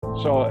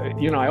So,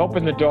 I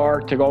open the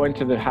door to go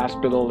into the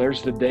hospital.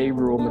 There's the day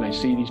room, and I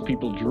see these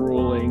people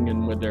drooling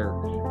and with their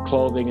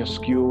clothing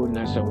askew. And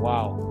I said,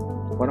 wow,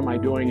 what am I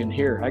doing in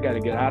here? I got to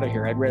get out of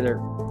here. I'd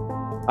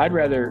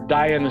rather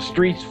die in the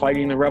streets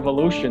fighting the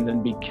revolution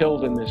than be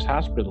killed in this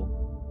hospital.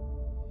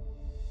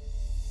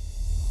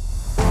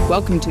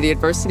 Welcome to the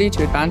Adversity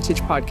to Advantage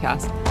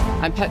podcast.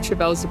 I'm Petra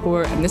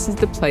Belzebor, and this is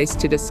the place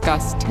to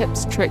discuss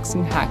tips, tricks,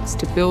 and hacks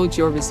to build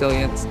your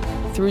resilience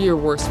through your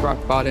worst rock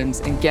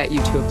bottoms and get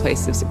you to a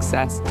place of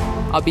success.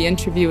 I'll be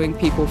interviewing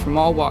people from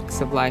all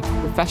walks of life,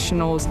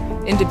 professionals,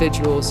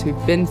 individuals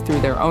who've been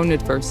through their own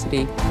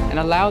adversity, and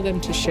allow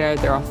them to share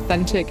their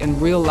authentic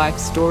and real-life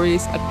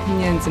stories,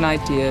 opinions, and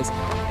ideas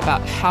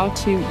about how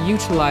to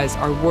utilize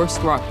our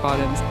worst rock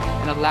bottoms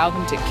and allow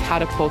them to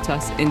catapult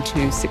us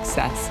into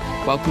success.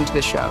 Welcome to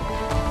the show.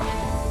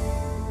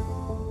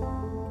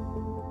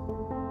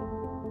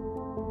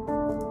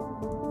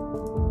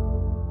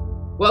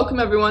 Welcome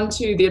everyone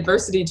to the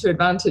Adversity to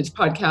Advantage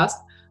podcast.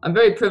 I'm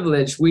very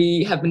privileged.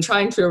 We have been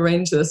trying to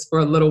arrange this for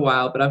a little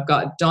while, but I've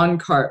got Don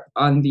Karp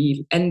on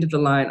the end of the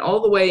line,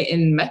 all the way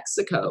in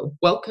Mexico.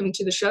 Welcome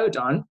to the show,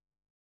 Don.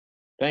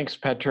 Thanks,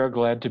 Petra.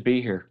 Glad to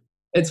be here.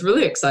 It's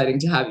really exciting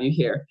to have you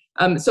here.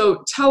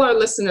 So tell our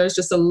listeners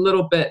just a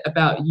little bit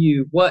about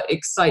you. What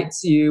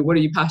excites you? What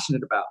are you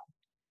passionate about?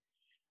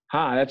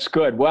 That's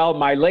good. Well,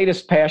 my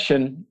latest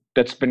passion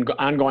that's been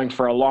ongoing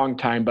for a long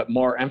time, but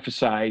more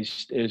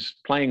emphasized, is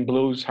playing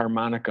blues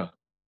harmonica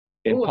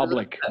in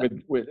public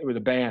with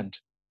a band.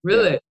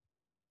 Really?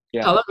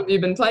 Yeah. How long have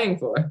you been playing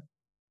for?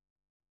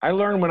 I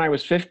learned when I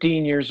was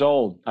 15 years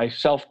old. I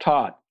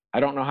self-taught. I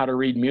don't know how to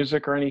read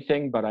music or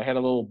anything, but I had a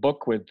little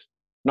book with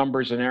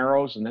numbers and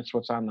arrows, and that's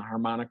what's on the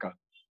harmonica.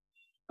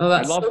 Oh,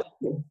 that's so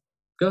cool.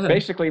 Go ahead.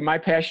 Basically, my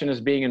passion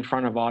is being in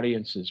front of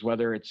audiences,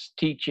 whether it's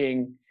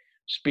teaching,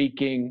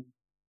 speaking,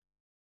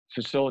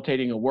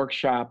 facilitating a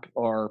workshop,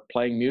 or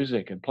playing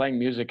music. And playing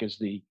music is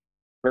the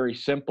very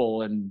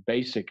simple and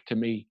basic to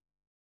me.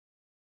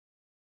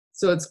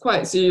 So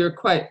you're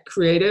quite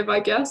creative, I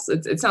guess.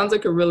 It sounds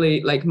like a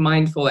really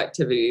mindful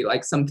activity,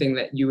 like something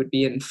that you would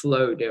be in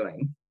flow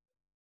doing.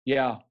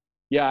 Yeah,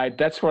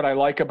 that's what I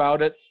like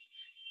about it.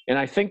 And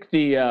I think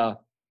the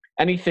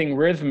anything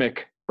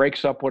rhythmic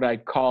breaks up what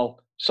I'd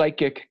call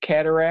psychic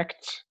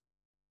cataracts.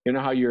 You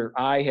know how your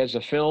eye has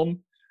a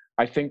film?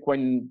 I think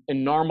when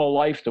in normal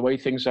life, the way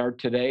things are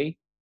today,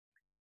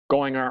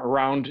 going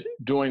around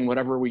doing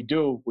whatever we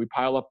do, we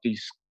pile up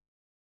these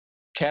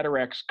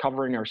cataracts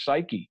covering our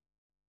psyche,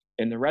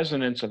 and the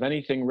resonance of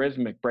anything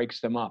rhythmic breaks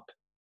them up.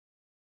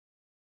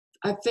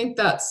 I think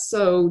that's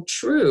so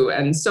true.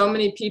 And so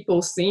many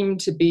people seem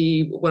to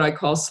be what I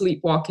call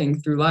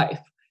sleepwalking through life,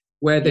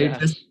 where they're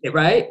just,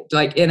 right?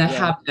 Like in a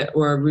habit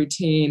or a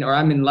routine, or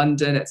I'm in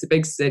London, it's a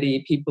big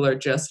city, people are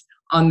just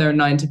on their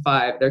 9 to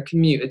 5, their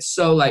commute. It's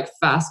so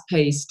fast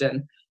paced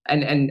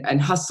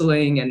and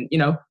hustling, and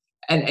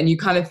you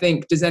kind of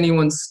think, does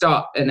anyone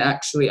stop and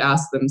actually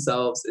ask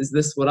themselves, is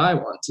this what I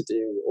want to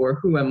do? Or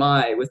who am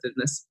I within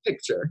this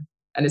picture?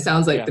 And it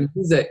sounds like the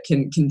music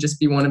can just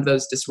be one of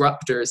those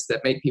disruptors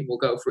that make people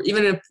go for,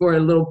 even if for a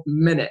little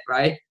minute,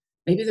 right?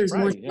 Maybe there's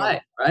more to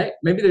life, right?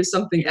 Maybe there's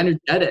something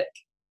energetic.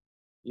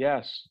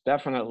 Yes,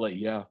 definitely.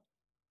 Yeah.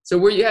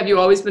 So have you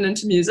always been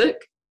into music?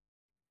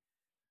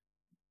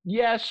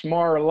 Yes,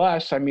 more or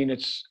less. I mean,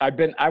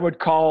 I would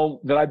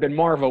call that I've been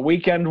more of a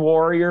weekend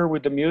warrior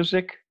with the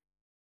music.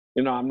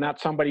 I'm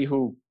not somebody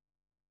who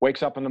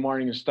wakes up in the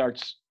morning and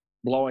starts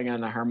blowing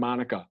on the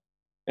harmonica.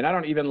 And I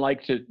don't even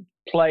like to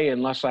play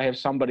unless I have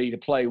somebody to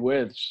play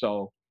with.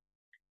 So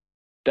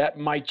that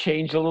might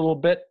change a little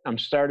bit. I'm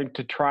starting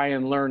to try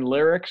and learn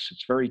lyrics.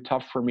 It's very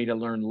tough for me to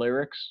learn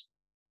lyrics.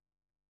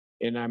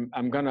 And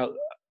I'm going to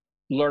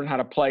learn how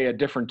to play a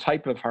different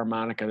type of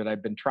harmonica that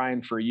I've been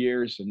trying for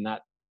years and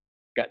not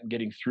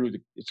getting through.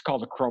 It's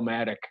called a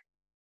chromatic.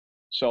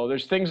 So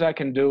there's things I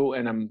can do,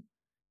 and I'm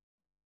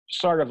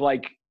sort of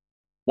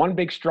one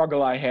big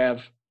struggle I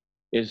have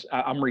is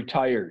I'm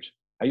retired.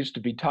 I used to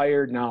be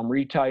tired, now I'm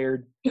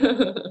retired.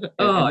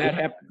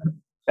 That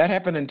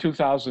happened in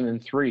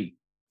 2003.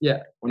 Yeah.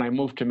 When I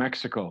moved to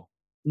Mexico.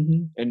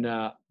 Mm-hmm.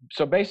 And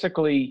so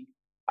basically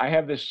I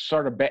have this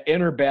sort of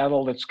inner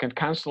battle that's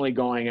constantly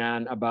going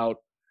on about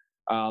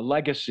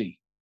legacy.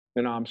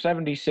 I'm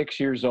 76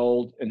 years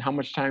old, and how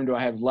much time do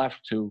I have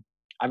left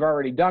I've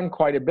already done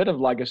quite a bit of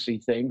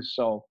legacy things,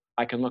 so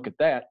I can look at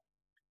that.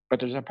 But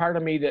there's a part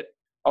of me that,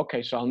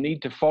 okay, so I'll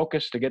need to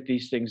focus to get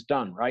these things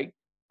done, right?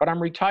 But I'm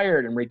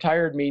retired, and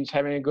retired means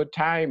having a good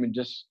time and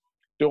just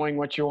doing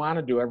what you want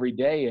to do every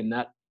day and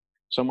not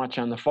so much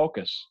on the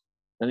focus.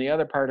 And the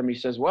other part of me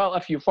says, well,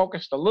 if you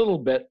focused a little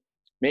bit,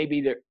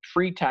 maybe the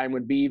free time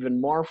would be even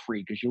more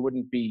free, because you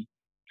wouldn't be,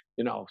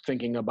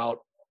 thinking about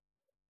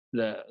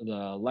the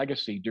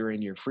legacy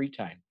during your free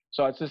time.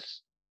 So it's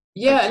this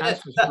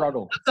constant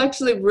struggle. That's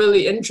actually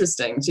really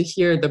interesting to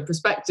hear the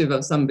perspective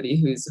of somebody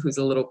who's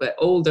a little bit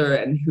older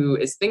and who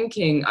is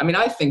thinking. I mean,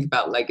 I think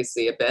about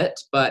legacy a bit,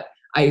 but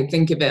I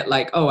think of it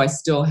I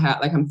still have,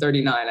 I'm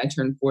 39, I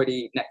turn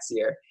 40 next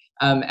year.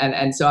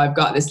 And so I've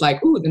got this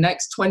like, ooh, the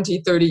next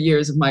 20, 30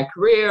 years of my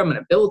career, I'm going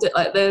to build it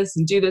like this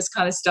and do this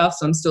kind of stuff.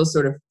 So I'm still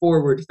sort of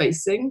forward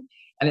facing.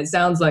 And it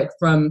sounds like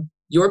from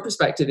your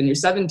perspective in your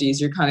 70s,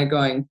 you're kind of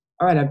going,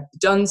 all right, I've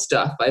done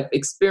stuff, I've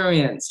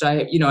experienced,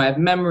 I have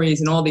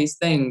memories and all these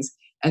things.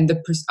 And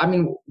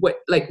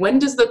when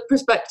does the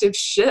perspective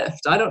shift?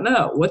 I don't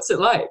know. What's it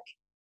like?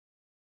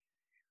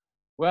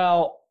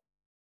 Well,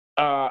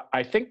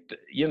 I think,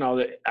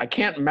 I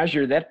can't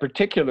measure that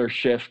particular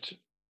shift.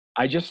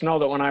 I just know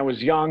that when I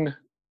was young,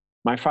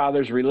 my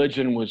father's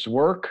religion was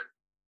work,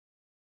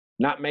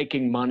 not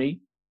making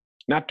money,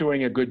 not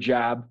doing a good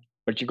job,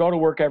 but you go to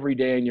work every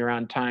day and you're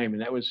on time.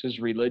 And that was his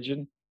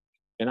religion.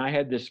 And I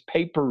had this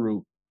paper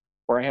route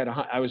where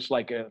I was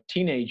like a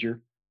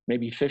teenager,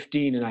 maybe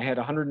 15, and I had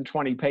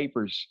 120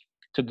 papers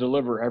to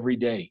deliver every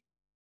day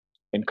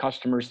and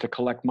customers to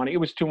collect money. It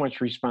was too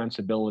much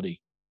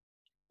responsibility.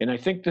 And I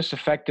think this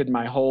affected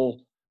my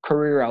whole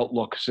career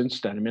outlook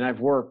since then. I mean, I've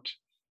worked,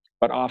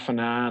 but off and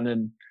on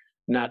and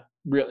not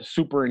really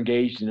super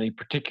engaged in any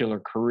particular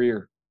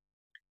career.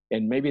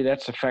 And maybe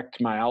that's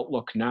affected my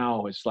outlook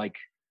now. It's like,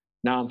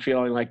 now I'm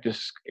feeling like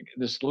this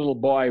little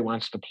boy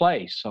wants to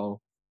play. So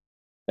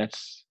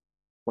that's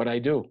what I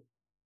do.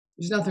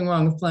 There's nothing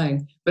wrong with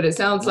playing, but it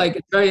sounds like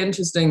it's very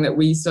interesting that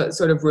we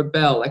sort of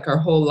rebel, like our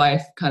whole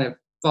life kind of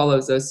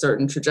follows a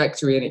certain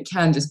trajectory, and it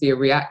can just be a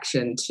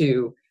reaction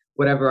to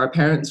whatever our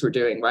parents were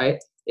doing, right?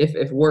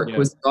 If work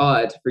was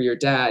God for your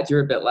dad,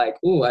 you're a bit like,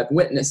 oh, I've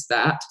witnessed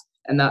that,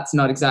 and that's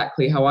not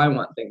exactly how I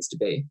want things to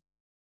be.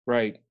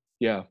 Right.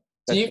 Yeah,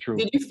 that's true.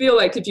 Did you feel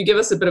like, could you give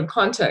us a bit of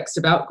context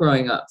about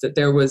growing up, that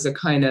there was a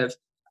kind of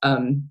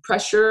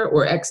pressure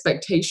or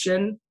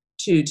expectation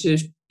to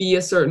be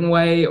a certain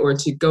way or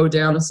to go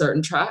down a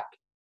certain track?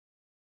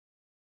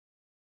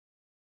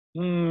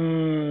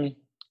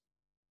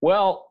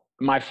 Well,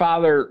 my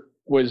father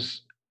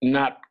was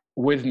not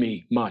with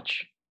me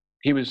much.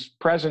 He was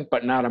present,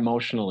 but not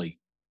emotionally.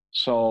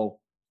 So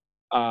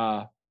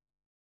I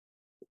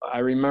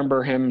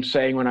remember him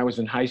saying when I was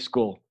in high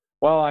school,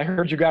 well, I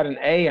heard you got an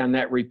A on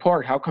that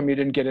report. How come you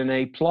didn't get an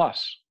A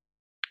plus?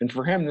 And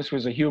for him, this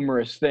was a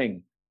humorous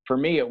thing. For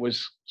me, it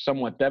was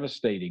somewhat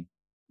devastating.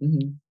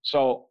 Mm-hmm.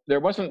 So there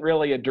wasn't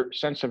really a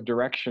sense of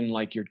direction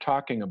like you're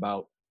talking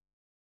about.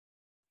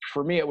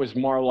 For me, it was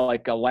more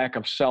like a lack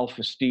of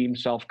self-esteem,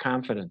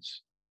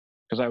 self-confidence,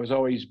 because I was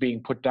always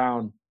being put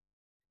down.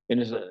 And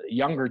as a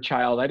younger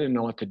child, I didn't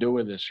know what to do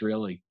with this,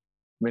 really.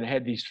 I mean, I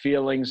had these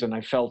feelings and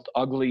I felt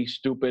ugly,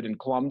 stupid, and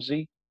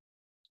clumsy.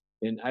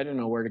 And I didn't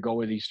know where to go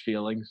with these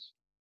feelings.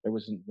 There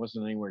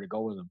wasn't anywhere to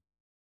go with them.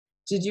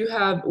 Did you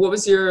have,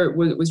 was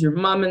your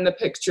mom in the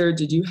picture?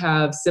 Did you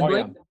have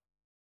siblings? Oh, yeah.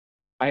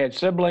 I had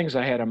siblings.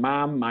 I had a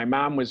mom. My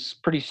mom was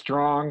pretty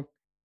strong.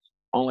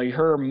 Only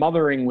her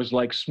mothering was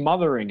like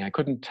smothering. I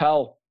couldn't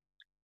tell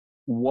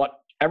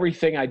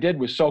everything I did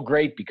was so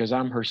great because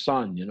I'm her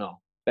son,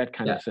 that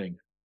kind of thing.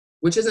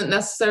 Which isn't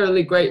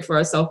necessarily great for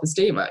our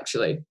self-esteem,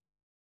 actually.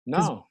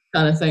 No.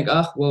 Kind of think,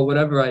 oh, well,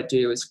 whatever I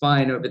do is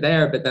fine over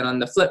there. But then on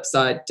the flip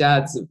side,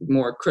 dad's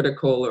more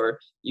critical, or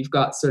you've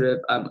got sort of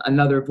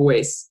another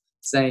voice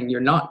saying you're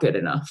not good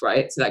enough,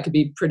 right? So that could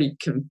be pretty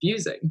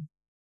confusing.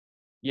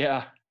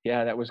 Yeah,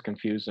 that was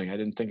confusing. I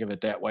didn't think of it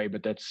that way,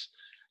 but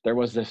there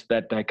was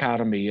that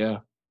dichotomy, yeah.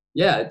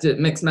 Yeah,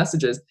 mixed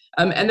messages.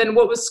 And then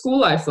what was school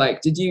life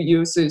like? Did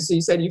you so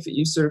you said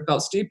you sort of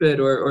felt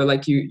stupid or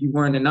like you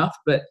weren't enough,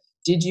 but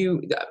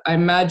I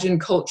imagine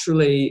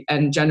culturally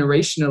and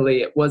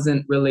generationally, it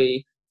wasn't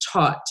really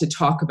taught to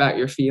talk about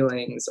your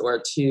feelings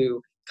or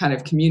to kind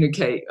of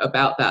communicate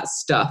about that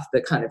stuff,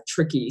 the kind of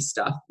tricky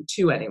stuff,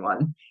 to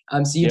anyone.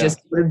 So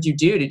what did you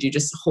do? Did you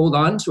just hold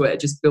on to it?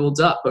 It just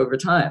builds up over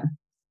time?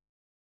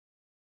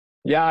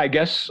 Yeah, I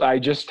guess I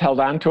just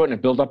held on to it and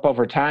it built up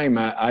over time.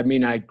 My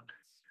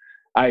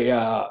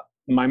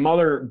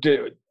mother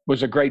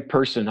was a great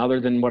person. Other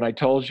than what I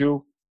told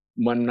you,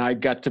 when I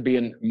got to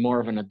be more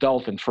of an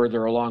adult and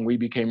further along, we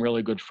became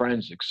really good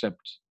friends, except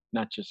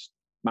not just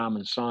mom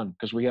and son,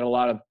 because we had a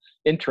lot of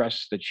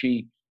interests that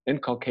she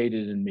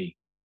inculcated in me.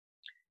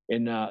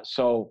 And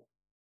so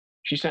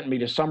she sent me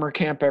to summer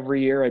camp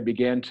every year. I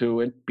began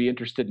to be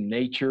interested in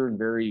nature and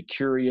very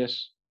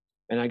curious.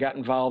 And I got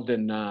involved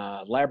in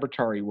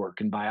laboratory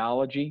work in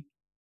biology.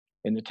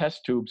 And the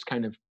test tubes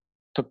kind of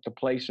took the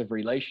place of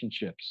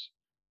relationships.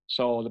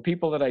 So the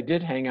people that I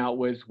did hang out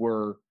with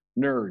were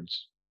nerds.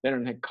 They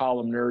didn't call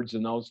them nerds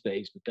in those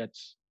days, but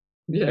that's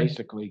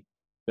basically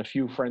the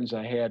few friends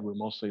I had were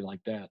mostly like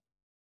that.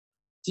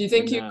 Do you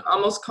think you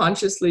almost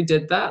consciously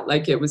did that?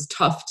 Like it was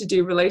tough to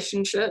do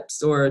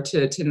relationships or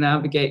to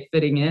navigate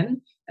fitting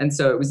in? And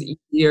so it was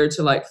easier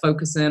to like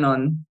focus in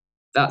on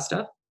that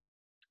stuff?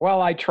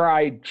 Well, I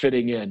tried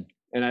fitting in,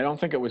 and I don't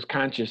think it was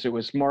conscious. It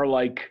was more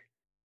like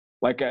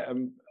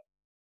to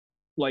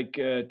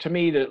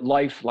me, that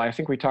life, I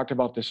think we talked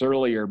about this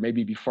earlier,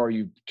 maybe before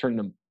you turned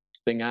the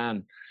thing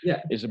on,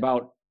 is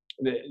about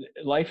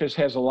life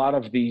has a lot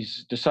of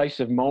these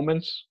decisive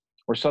moments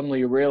where suddenly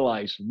you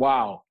realize,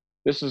 wow,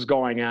 this is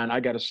going on. I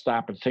got to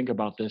stop and think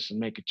about this and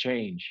make a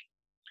change.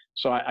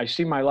 So I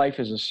see my life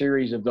as a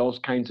series of those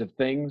kinds of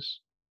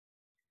things.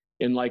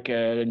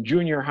 In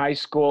junior high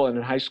school and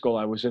in high school,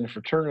 I was in a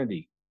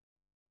fraternity.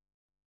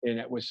 And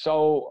it was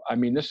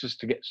this is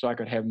to get so I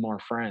could have more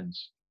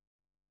friends.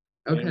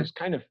 And it Okay. was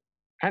kind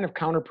of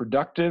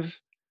counterproductive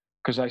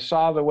because I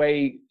saw the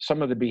way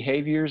some of the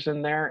behaviors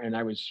in there and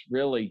I was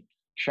really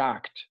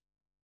shocked.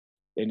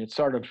 And it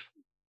sort of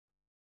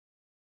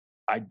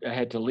I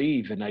had to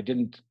leave and I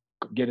didn't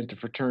get into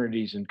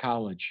fraternities in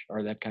college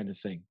or that kind of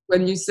thing.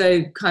 When you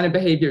say kind of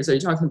behaviors, are you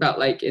talking about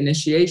like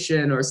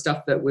initiation or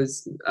stuff that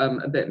was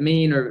a bit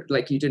mean or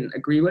like you didn't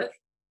agree with?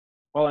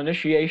 Well,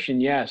 initiation,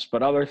 yes,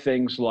 but other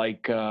things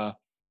like,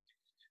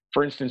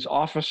 for instance,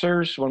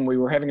 officers, when we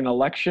were having an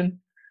election,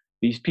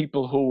 these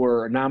people who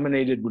were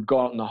nominated would go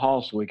out in the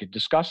hall so we could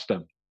discuss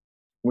them.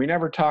 We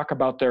never talk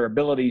about their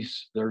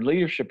abilities, their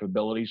leadership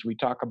abilities. We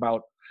talk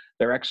about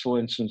their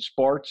excellence in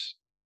sports,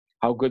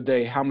 how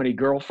many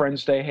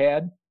girlfriends they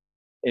had,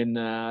 and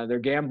their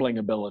gambling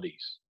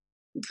abilities.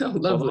 Oh,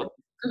 lovely.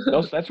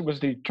 So that was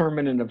the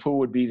determinant of who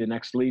would be the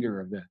next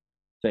leader of the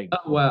thing.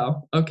 Oh,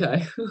 wow.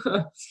 Okay.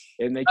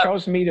 And they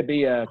chose me to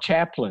be a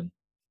chaplain.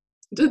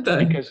 Did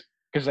they?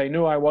 Because they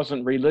knew I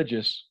wasn't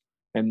religious,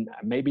 and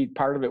maybe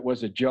part of it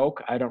was a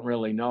joke. I don't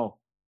really know.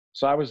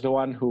 So I was the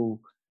one who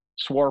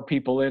swore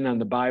people in on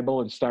the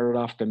Bible and started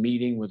off the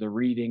meeting with a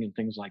reading and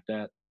things like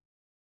that.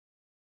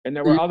 And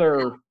there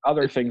were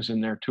other things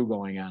in there too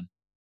going on.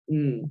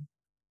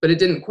 But it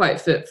didn't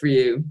quite fit for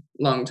you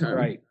long term.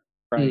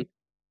 Right.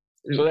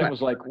 So that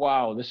was like,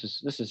 wow, this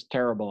is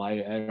terrible.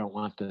 I don't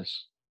want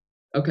this.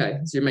 Okay,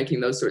 so you're making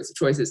those sorts of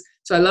choices.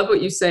 So I love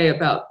what you say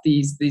about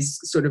these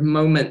sort of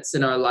moments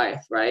in our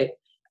life, right?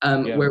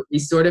 Where we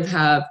sort of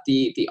have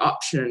the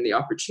option, the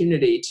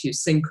opportunity to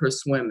sink or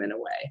swim in a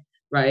way,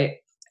 right?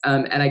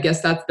 And I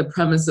guess that's the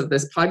premise of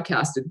this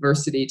podcast,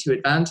 Adversity to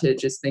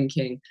Advantage, is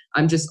thinking,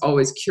 I'm just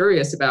always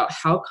curious about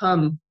how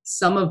come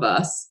some of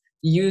us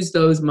use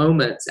those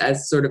moments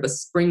as sort of a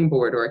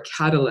springboard or a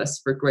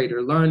catalyst for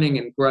greater learning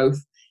and growth,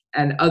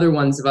 and other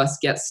ones of us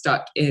get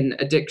stuck in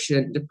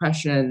addiction,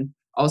 depression,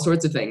 all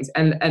sorts of things.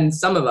 And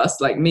some of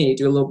us, like me,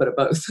 do a little bit of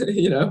both.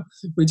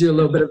 We do a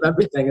little bit of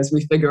everything as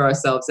we figure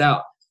ourselves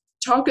out.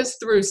 Talk us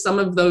through some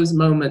of those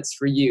moments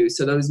for you.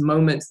 So those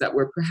moments that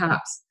were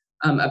perhaps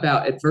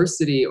about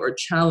adversity or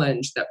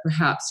challenge that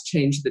perhaps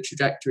changed the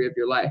trajectory of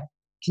your life.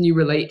 Can you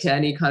relate to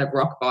any kind of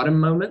rock bottom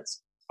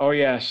moments? Oh,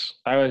 yes.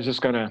 I was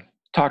just going to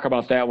talk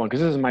about that one because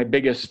this is my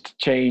biggest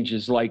change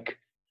is like,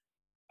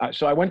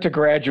 so I went to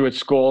graduate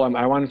school and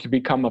I wanted to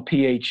become a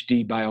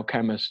PhD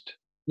biochemist.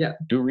 Yeah.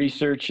 Do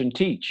research and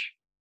teach.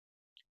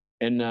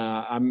 And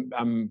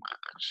I'm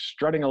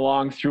strutting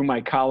along through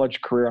my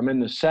college career. I'm in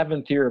the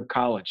 7th year of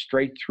college,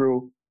 straight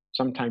through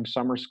sometimes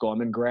summer school.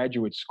 I'm in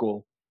graduate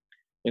school.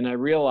 And I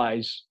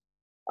realized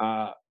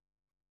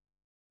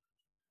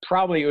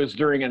probably it was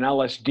during an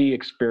LSD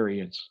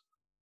experience.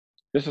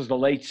 This is the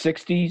late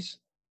 60s.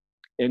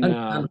 And,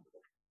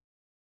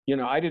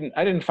 I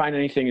didn't find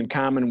anything in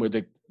common with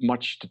it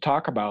much to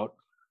talk about.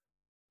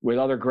 With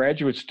other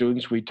graduate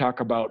students, we talk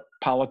about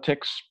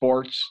politics,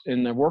 sports,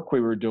 and the work we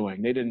were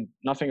doing. They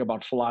nothing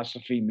about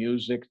philosophy,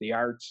 music, the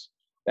arts.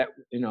 That,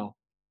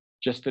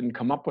 just didn't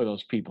come up with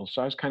those people.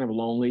 So I was kind of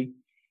lonely.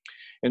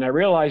 And I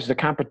realized the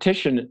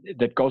competition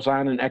that goes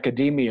on in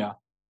academia,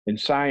 in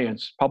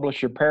science,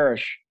 publish or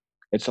perish.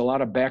 It's a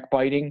lot of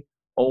backbiting,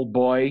 old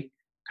boy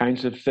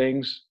kinds of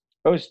things.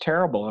 It was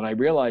terrible. And I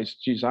realized,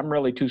 geez, I'm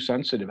really too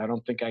sensitive. I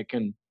don't think I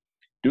can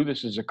do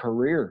this as a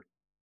career.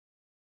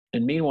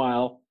 And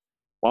meanwhile,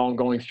 while I'm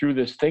going through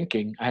this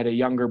thinking, I had a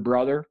younger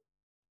brother,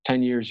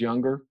 10 years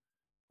younger,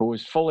 who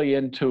was fully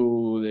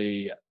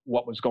into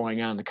what was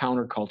going on, the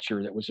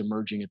counterculture that was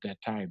emerging at that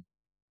time.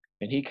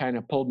 And he kind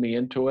of pulled me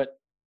into it.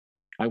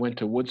 I went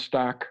to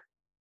Woodstock,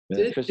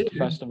 the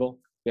festival.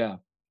 Yeah.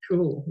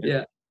 Cool.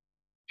 Yeah.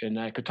 And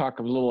I could talk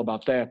a little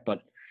about that,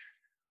 but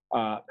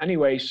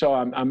anyway, so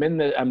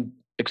I'm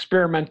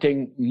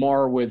experimenting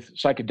more with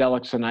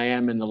psychedelics than I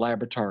am in the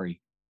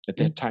laboratory at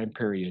that time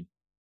period.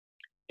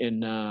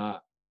 And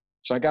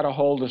so I got a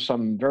hold of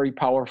some very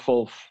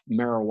powerful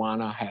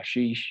marijuana,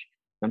 hashish.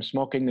 I'm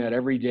smoking that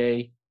every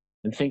day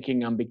and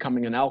thinking I'm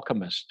becoming an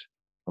alchemist.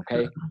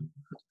 Okay.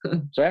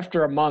 So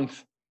after a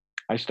month,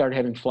 I started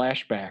having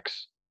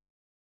flashbacks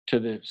to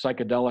the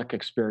psychedelic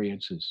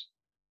experiences.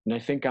 And I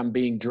think I'm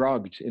being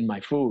drugged in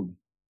my food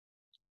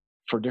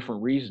for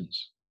different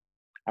reasons.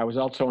 I was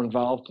also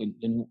involved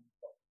in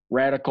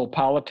radical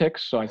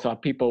politics, so I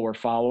thought people were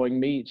following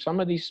me. Some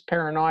of these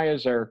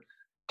paranoias are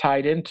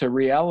tied into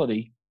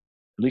reality,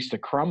 at least a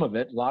crumb of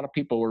it. A lot of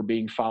people were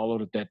being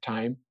followed at that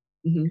time.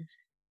 Mm-hmm.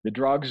 The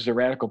drugs, the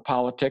radical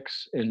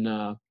politics,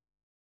 and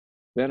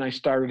then I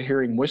started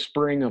hearing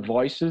whispering of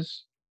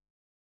voices,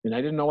 and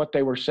I didn't know what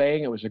they were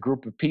saying. It was a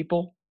group of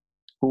people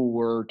who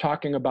were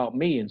talking about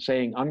me and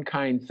saying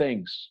unkind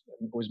things.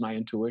 It was my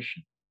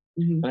intuition.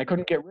 Mm-hmm. And I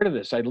couldn't get rid of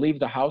this. I'd leave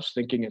the house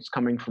thinking it's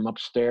coming from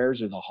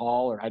upstairs or the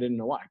hall, or I didn't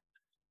know why.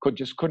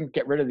 Couldn't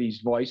get rid of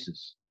these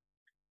voices.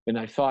 And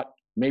I thought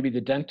maybe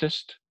the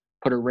dentist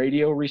put a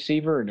radio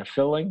receiver in a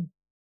filling.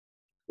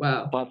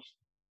 Wow. But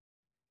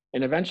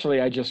And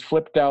eventually I just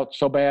flipped out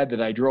so bad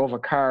that I drove a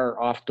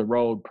car off the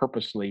road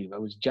purposely. That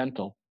was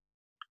gentle.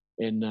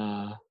 And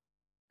a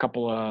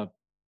couple of,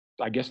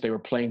 I guess they were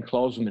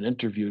plainclothesmen and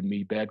interviewed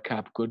me, bad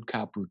cop, good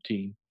cop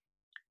routine.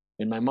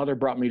 And my mother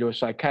brought me to a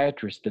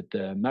psychiatrist at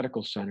the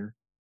medical center.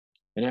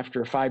 And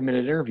after a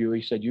 5-minute interview,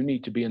 he said, "You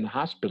need to be in the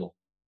hospital."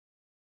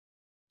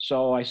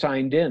 So I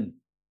signed in.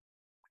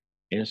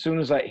 And as soon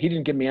as he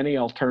didn't give me any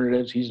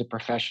alternatives. He's a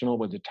professional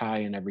with a tie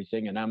and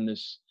everything. And I'm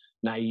this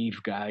naive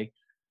guy.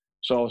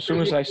 So as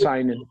soon as I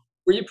signed in.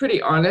 Were you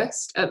pretty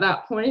honest at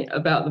that point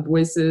about the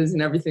voices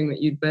and everything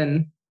that you'd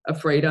been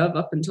afraid of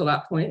up until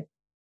that point?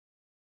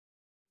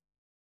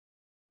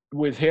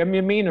 With him,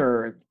 you mean,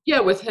 or? Yeah,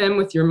 with him,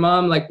 with your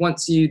mom, like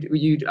once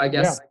you'd, I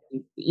guess,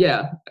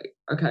 yeah.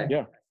 Okay.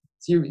 Yeah.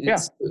 So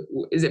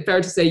is it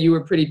fair to say you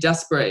were pretty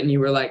desperate and you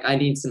were like, I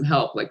need some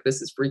help, like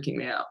this is freaking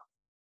me out?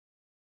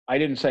 I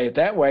didn't say it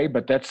that way,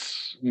 but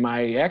that's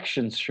my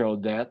actions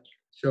showed that.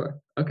 Sure.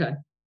 Okay.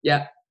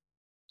 Yeah.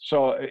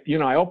 So,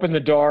 I opened the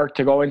door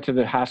to go into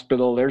the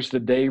hospital. There's the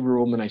day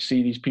room, and I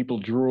see these people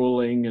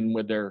drooling and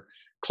with their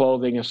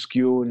clothing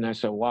askew. And I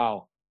said,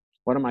 wow,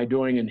 what am I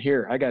doing in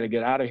here? I got to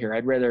get out of here.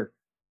 I'd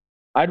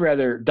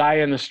rather die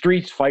in the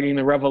streets fighting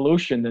the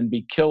revolution than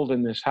be killed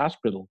in this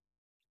hospital.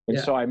 And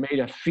so I made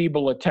a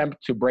feeble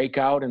attempt to break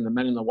out, and the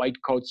men in the white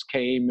coats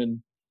came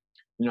and,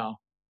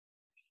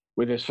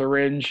 with a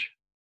syringe,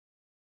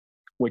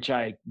 which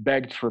I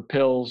begged for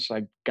pills.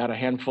 I got a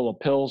handful of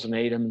pills and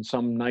ate them, and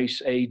some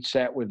nice aide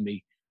sat with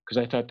me because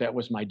I thought that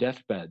was my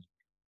deathbed.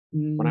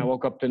 When I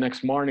woke up the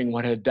next morning,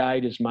 what had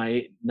died is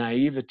my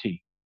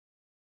naivety.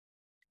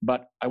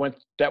 But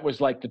that was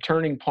like the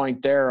turning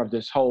point there of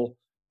this whole,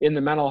 in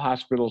the mental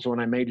hospitals, when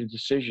I made a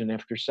decision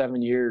after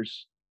 7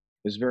 years.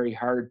 It's very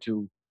hard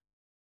to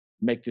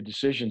make the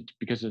decision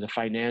because of the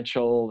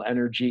financial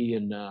energy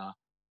and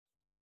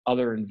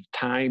other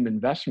time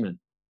investment.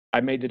 I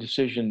made the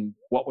decision,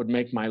 what would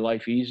make my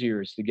life easier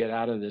is to get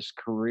out of this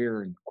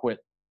career and quit.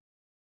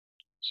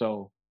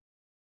 So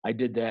I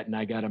did that, and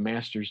I got a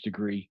master's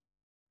degree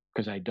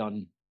because I'd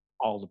done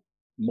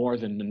more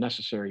than the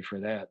necessary for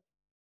that.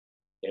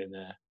 And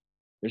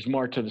there's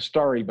more to the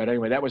story, but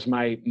anyway, that was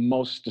my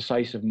most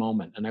decisive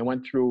moment. And I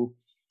went through.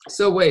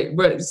 So wait,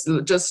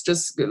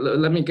 just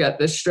let me get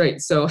this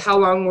straight. So how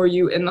long were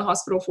you in the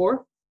hospital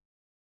for?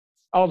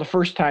 Oh, the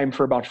first time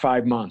for about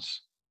 5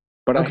 months.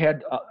 But okay.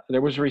 There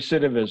was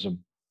recidivism.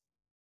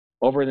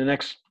 Over the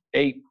next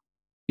 8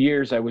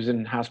 years, I was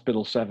in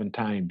hospital 7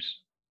 times,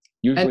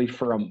 usually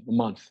for a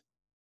month.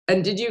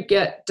 And did you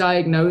get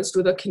diagnosed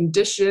with a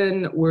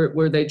condition?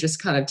 Were they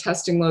just kind of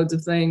testing loads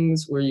of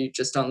things? Were you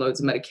just on loads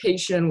of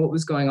medication? What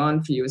was going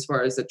on for you as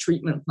far as the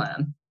treatment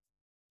plan?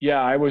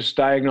 Yeah, I was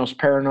diagnosed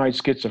paranoid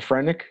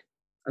schizophrenic.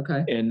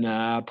 Okay. And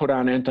put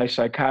on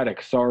antipsychotic,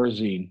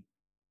 Thorazine.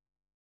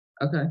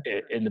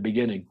 Okay. In the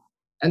beginning.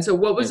 And so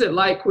what was it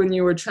like when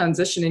you were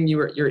transitioning?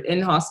 You're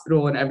in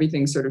hospital and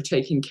everything's sort of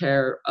taken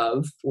care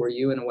of for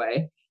you in a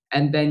way.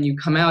 And then you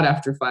come out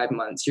after 5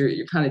 months.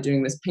 You're kind of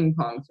doing this ping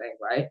pong thing,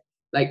 right?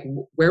 Like,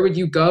 where would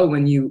you go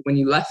when you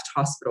left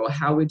hospital?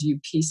 How would you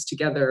piece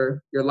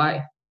together your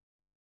life?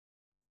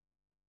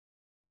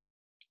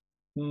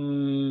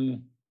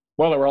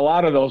 Well, there were a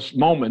lot of those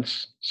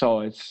moments,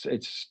 so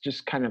it's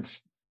just kind of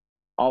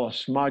all a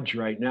smudge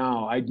right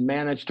now. I'd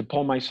managed to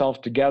pull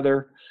myself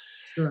together.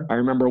 Sure. I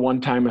remember one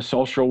time a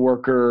social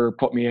worker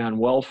put me on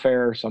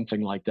welfare or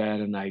something like that,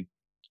 and I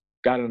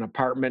got an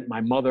apartment.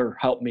 My mother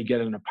helped me get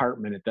an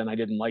apartment, and then I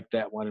didn't like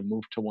that one and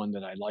moved to one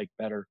that I liked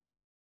better.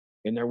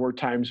 And there were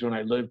times when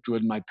I lived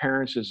with my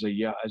parents as a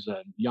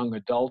young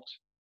adult.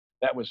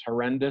 That was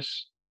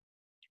horrendous.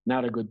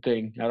 Not a good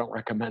thing. I don't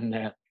recommend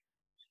that.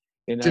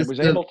 And just I was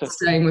able to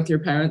staying with your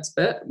parents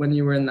a bit when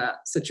you were in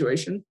that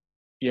situation.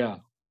 Yeah.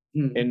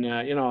 And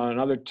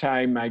another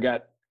time I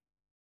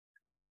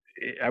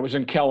was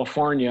in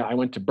California. I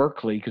went to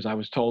Berkeley because I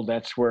was told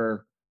that's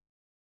where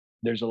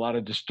there's a lot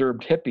of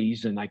disturbed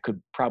hippies, and I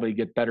could probably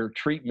get better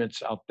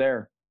treatments out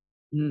there,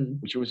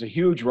 which was a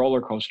huge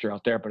roller coaster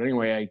out there. But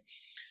anyway, I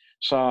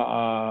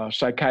saw a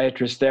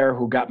psychiatrist there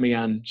who got me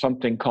on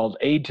something called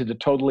Aid to the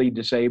Totally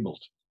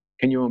Disabled.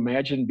 Can you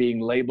imagine being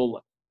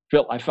labeled?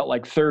 I felt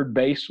like third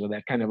base with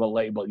that kind of a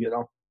label,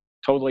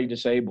 totally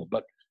disabled,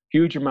 but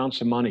huge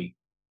amounts of money.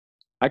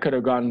 I could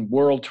have gone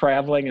world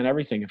traveling and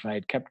everything if I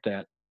had kept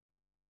that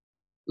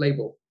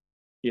label.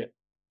 Yeah.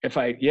 If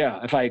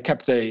I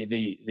kept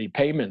the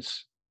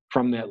payments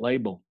from that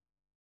label.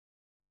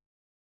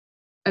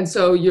 And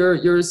so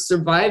you're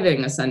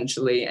surviving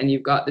essentially, and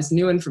you've got this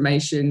new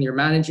information, you're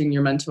managing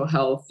your mental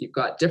health, you've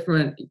got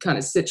different kind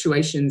of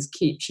situations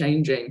keep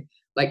changing.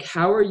 Like,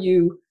 how are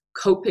you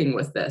coping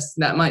with this?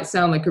 That might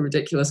sound like a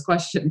ridiculous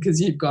question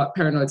because you've got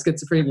paranoid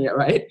schizophrenia,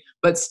 right?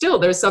 But still,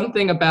 there's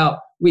something about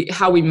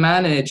how we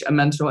manage a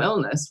mental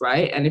illness,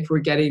 right? And if we're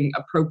getting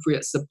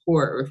appropriate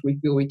support, or if we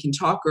feel we can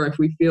talk, or if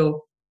we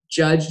feel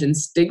judged and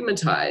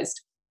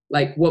stigmatized,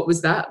 like, what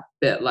was that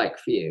bit like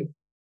for you?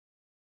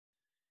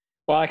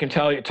 Well, I can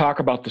talk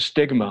about the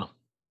stigma.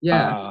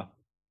 Yeah.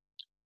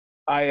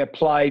 I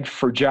applied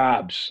for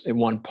jobs at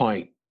one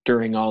point,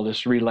 during all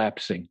this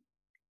relapsing.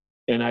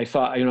 And I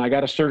thought, I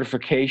got a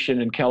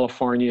certification in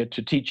California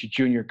to teach at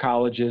junior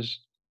colleges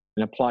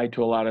and applied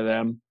to a lot of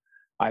them.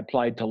 I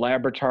applied to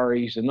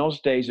laboratories. In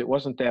those days, it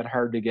wasn't that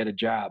hard to get a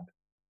job.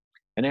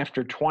 And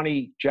after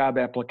 20 job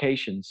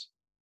applications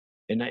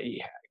and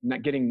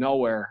not getting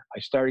nowhere, I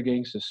started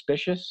getting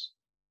suspicious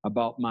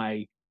about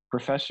my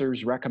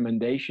professor's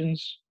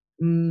recommendations.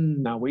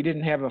 Now, we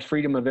didn't have a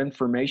Freedom of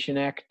Information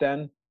Act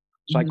then,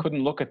 so I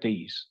couldn't look at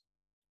these.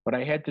 What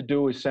I had to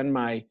do is send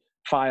my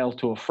file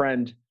to a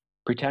friend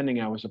pretending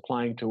I was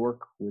applying to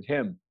work with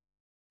him.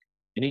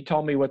 And he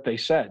told me what they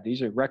said.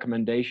 These are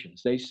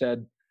recommendations. They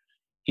said,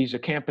 he's a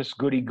campus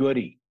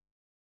goody-goody.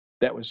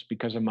 That was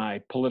because of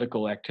my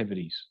political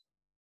activities.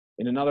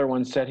 And another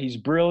one said, he's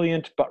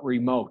brilliant but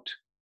remote.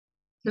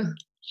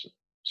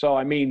 So,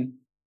 I mean,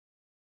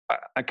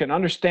 I can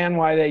understand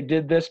why they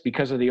did this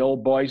because of the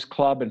old boys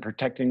club and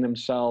protecting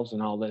themselves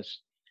and all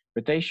this.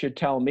 But they should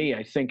tell me,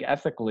 I think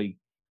ethically,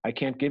 I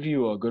can't give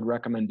you a good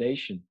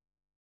recommendation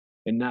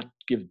and not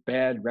give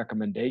bad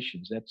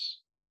recommendations. That's,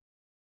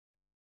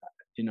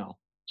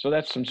 so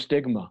that's some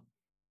stigma.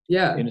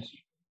 Yeah. And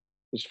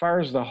as far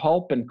as the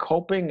help and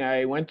coping,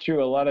 I went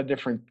through a lot of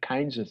different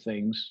kinds of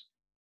things.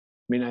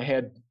 I mean, I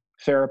had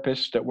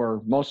therapists that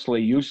were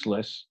mostly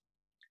useless.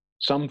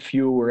 Some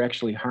few were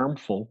actually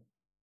harmful.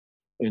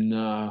 And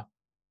I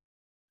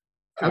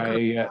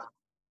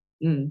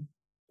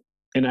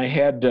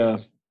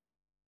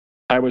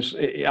was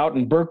out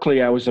in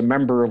Berkeley. I was a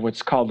member of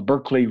what's called the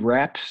Berkeley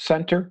Rap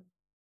Center.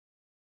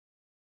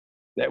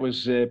 That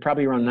was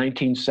probably around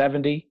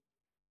 1970.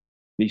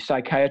 The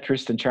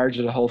psychiatrist in charge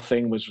of the whole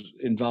thing was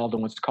involved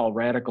in what's called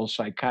radical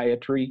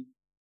psychiatry.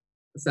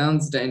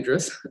 Sounds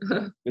dangerous.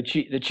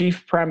 The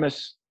chief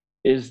premise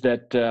is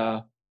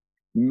that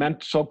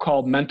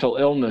so-called mental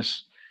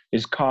illness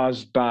is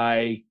caused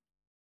by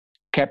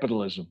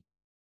capitalism.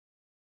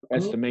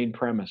 That's the main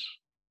premise.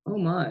 Oh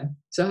my.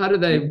 So how do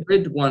they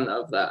rid one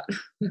of that?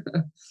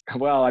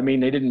 Well, I mean,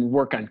 they didn't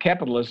work on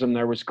capitalism.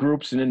 There was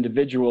groups and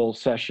individual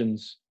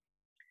sessions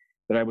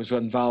that I was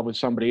involved with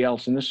somebody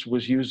else. And this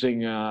was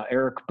using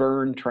Eric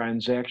Berne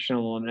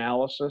transactional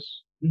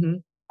analysis.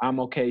 I'm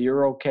okay,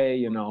 you're okay,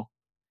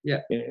 Yeah.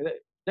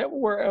 It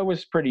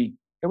was pretty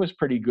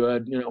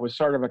good. It was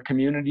sort of a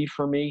community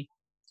for me.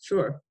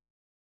 Sure.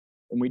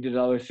 And we did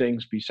other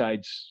things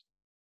besides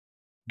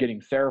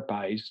getting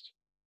therapized.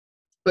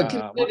 But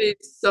community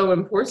is so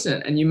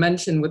important. And you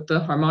mentioned with the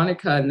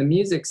harmonica and the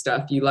music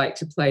stuff, you like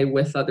to play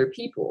with other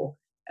people.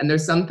 And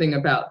there's something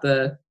about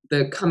the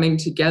coming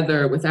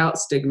together without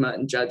stigma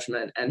and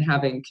judgment and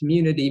having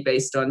community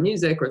based on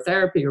music or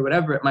therapy or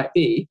whatever it might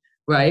be,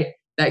 right?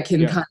 That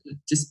can kind of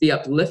just be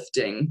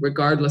uplifting,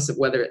 regardless of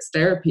whether it's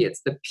therapy.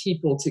 It's the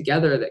people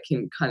together that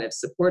can kind of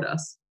support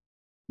us.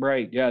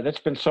 Right. Yeah,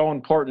 that's been so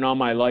important all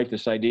my life,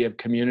 this idea of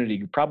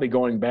community, probably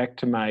going back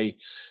to my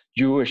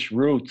Jewish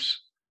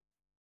roots.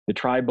 The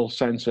tribal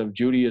sense of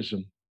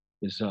Judaism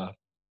is,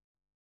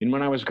 and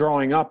when I was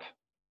growing up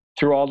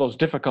through all those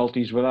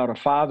difficulties without a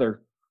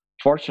father,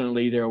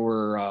 fortunately, there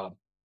were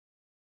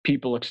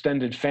people,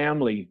 extended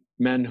family,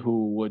 men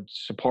who would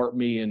support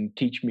me and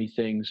teach me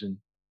things and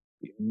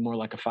more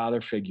like a father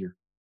figure.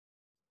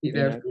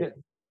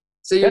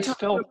 So you're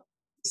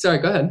sorry,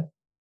 go ahead.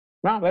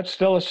 Well, that's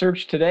still a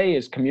search today,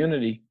 is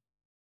community.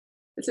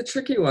 It's a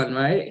tricky one,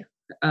 right?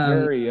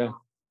 Very, yeah.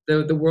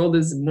 The world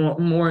is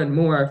more and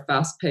more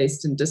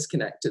fast-paced and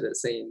disconnected, it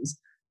seems.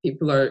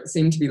 People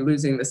seem to be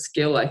losing the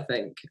skill, I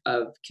think,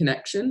 of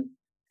connection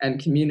and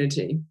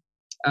community.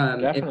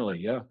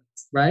 Definitely, yeah.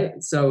 Right?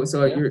 So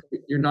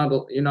you're not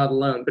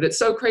alone. But it's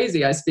so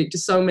crazy. I speak to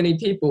so many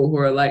people who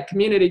are like,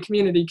 community,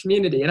 community,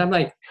 community. And I'm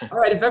like, all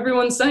right, if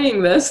everyone's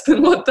saying this,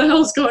 then what the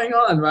hell's going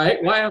on, right?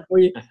 Why aren't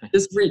we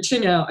just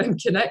reaching out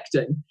and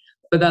connecting?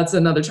 But that's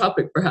another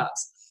topic,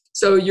 perhaps.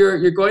 So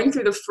you're going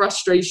through the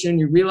frustration,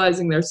 you're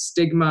realizing there's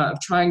stigma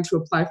of trying to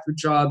apply for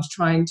jobs,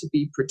 trying to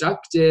be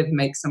productive,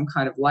 make some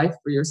kind of life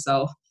for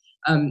yourself.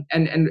 But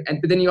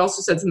then you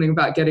also said something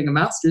about getting a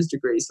master's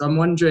degree. So I'm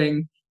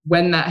wondering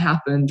when that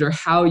happened or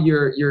how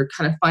you're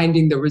kind of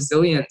finding the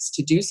resilience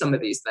to do some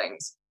of these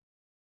things.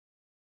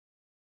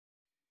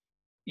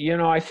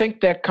 I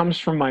think that comes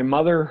from my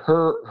mother.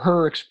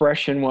 Her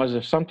expression was,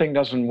 if something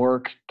doesn't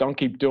work, don't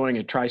keep doing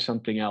it, try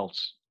something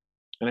else.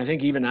 And I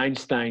think even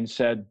Einstein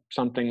said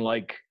something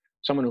like,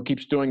 someone who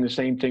keeps doing the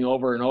same thing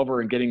over and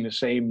over and getting the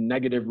same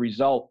negative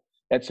result,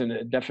 that's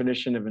a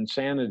definition of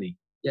insanity.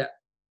 Yeah.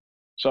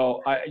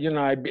 So I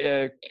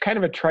kind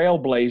of a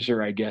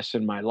trailblazer, I guess,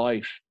 in my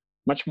life,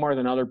 much more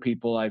than other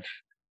people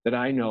that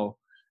I know.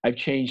 I've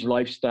changed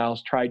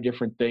lifestyles, tried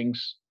different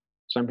things.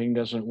 Something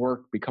doesn't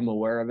work, become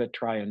aware of it,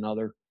 try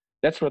another.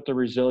 That's what the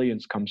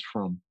resilience comes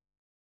from.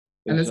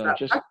 And it's that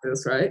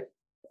practice, right?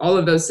 All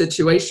of those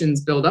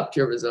situations build up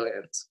your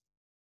resilience.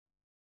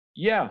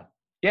 Yeah,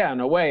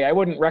 in a way. I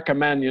wouldn't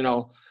recommend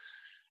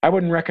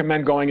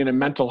going in a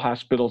mental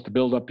hospital to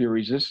build up your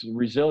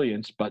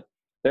resilience, but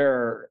there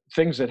are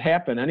things that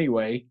happen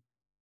anyway,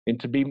 and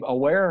to be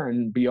aware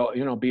and be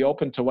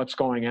open to what's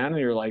going on in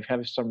your life,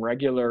 have some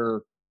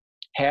regular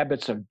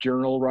habits of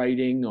journal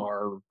writing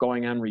or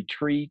going on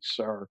retreats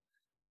or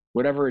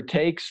whatever it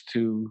takes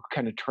to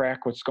kind of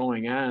track what's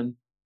going on,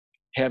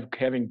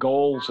 having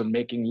goals and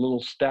making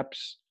little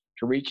steps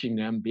to reaching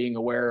them, being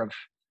aware of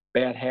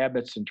bad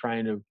habits and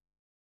trying to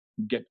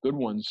get good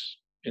ones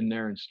in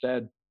there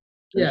instead.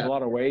 There's a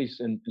lot of ways,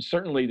 and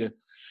certainly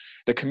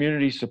the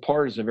community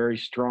support is a very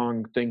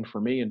strong thing for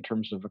me in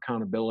terms of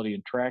accountability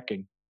and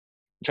tracking.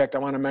 In fact, I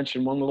want to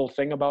mention one little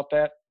thing about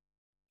that.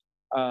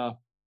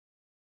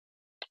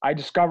 I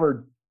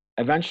discovered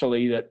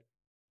eventually that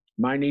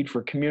my need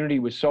for community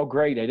was so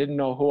great, I didn't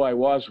know who I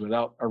was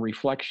without a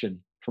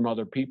reflection from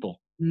other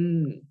people.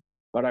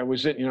 But I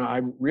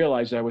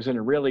realized I was in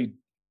a really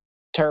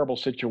terrible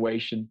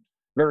situation,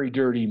 very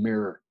dirty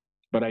mirror,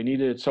 but I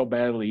needed it so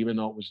badly, even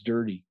though it was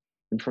dirty.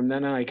 And from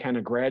then on, I kind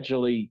of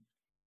gradually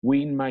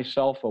weaned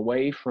myself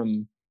away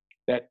from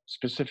that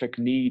specific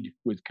need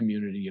with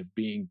community of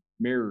being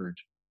mirrored.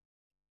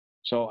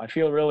 So I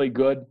feel really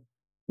good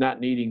not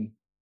needing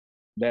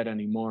that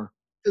anymore.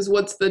 Because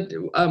what's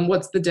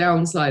the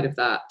downside of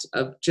that?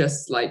 Of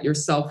just like your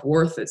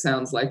self-worth, it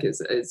sounds like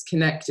is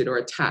connected or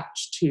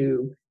attached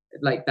to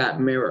like that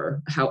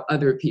mirror, how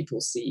other people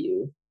see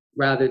you,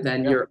 rather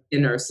than your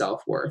inner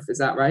self-worth. Is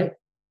that right?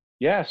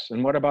 Yes.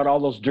 And what about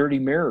all those dirty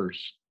mirrors?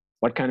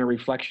 What kind of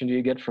reflection do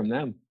you get from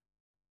them?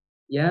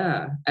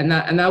 Yeah, and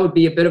that would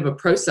be a bit of a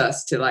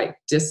process to like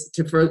just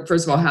to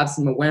first of all have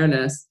some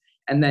awareness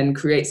and then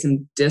create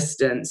some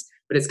distance.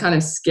 But it's kind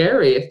of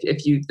scary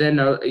if you then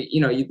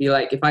you'd be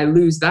like, if I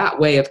lose that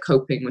way of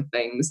coping with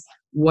things,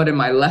 what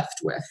am I left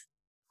with?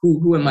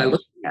 Who am I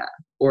looking at?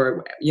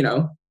 Or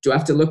do I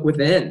have to look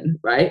within?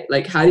 Right?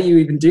 Like, how do you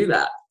even do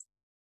that?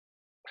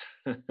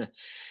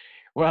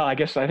 Well, I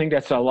think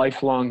that's a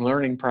lifelong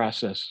learning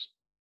process.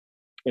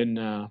 And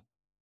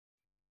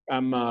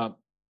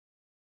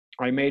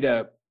I made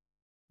a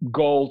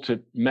goal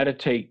to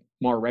meditate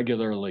more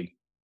regularly.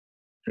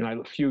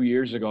 And a few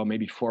years ago,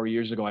 maybe 4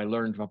 years ago, I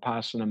learned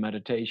Vipassana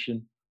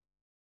meditation.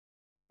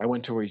 I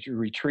went to a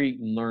retreat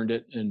and learned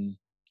it, and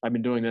I've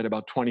been doing that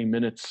about 20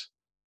 minutes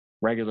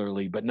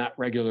regularly, but not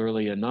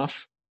regularly enough.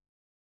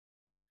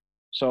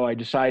 So I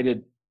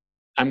decided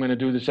I'm going to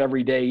do this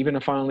every day. Even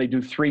if I only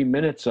do 3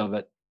 minutes of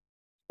it,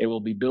 it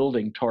will be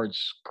building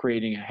towards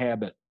creating a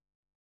habit.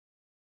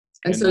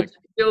 And so do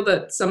you feel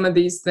that some of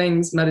these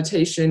things,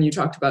 meditation, you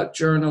talked about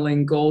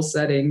journaling, goal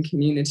setting,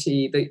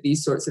 community,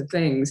 these sorts of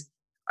things,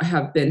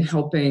 have been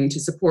helping to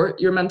support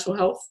your mental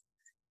health?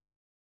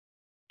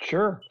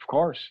 Sure, of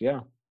course, yeah.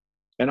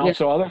 And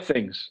also other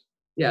things.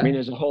 Yeah. I mean,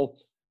 there's a whole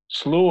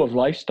slew of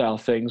lifestyle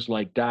things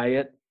like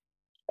diet,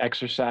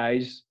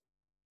 exercise,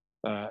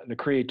 the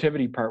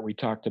creativity part we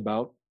talked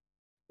about.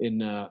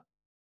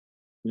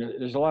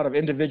 There's a lot of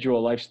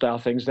individual lifestyle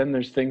things. Then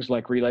there's things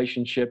like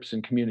relationships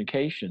and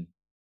communication.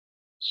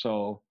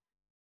 So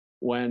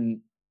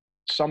when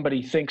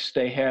somebody thinks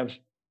they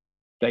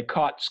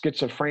caught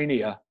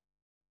schizophrenia,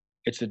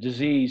 it's a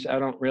disease. I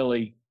don't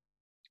really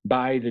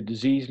buy the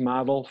disease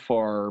model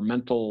for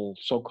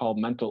so-called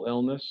mental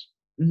illness.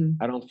 Mm-hmm.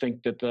 I don't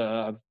think that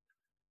the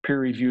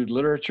peer-reviewed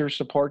literature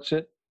supports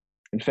it.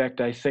 In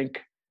fact, I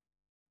think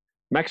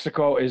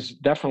Mexico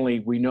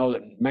we know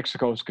that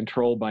Mexico is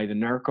controlled by the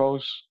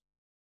narcos.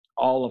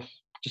 All of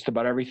just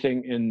about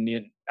everything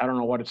I don't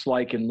know what it's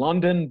like in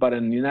London, but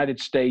in the United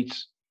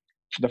States,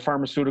 the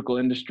pharmaceutical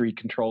industry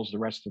controls the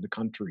rest of the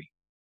country.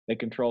 They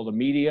control the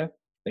media.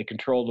 They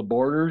control the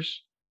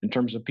borders in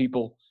terms of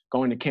people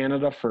going to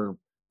Canada for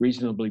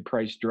reasonably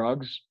priced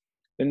drugs.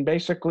 And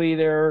basically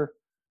they're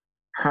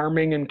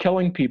harming and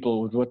killing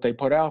people with what they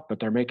put out, but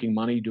they're making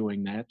money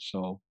doing that.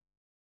 So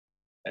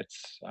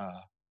that's...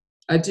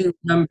 I do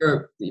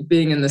remember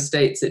being in the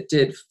States, it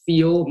did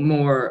feel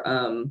more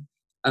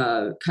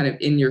kind of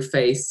in your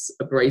face,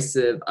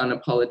 abrasive,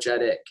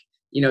 unapologetic,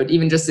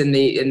 even just in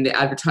the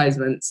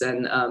advertisements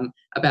and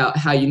about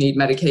how you need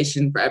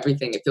medication for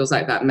everything. It feels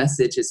like that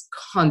message is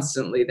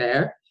constantly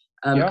there.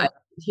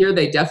 Here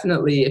they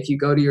definitely, if you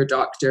go to your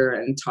doctor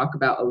and talk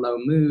about a low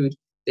mood,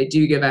 they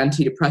do give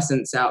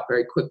antidepressants out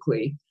very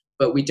quickly,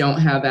 but we don't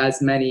have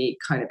as many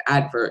kind of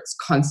adverts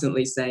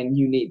constantly saying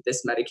you need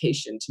this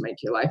medication to make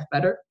your life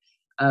better.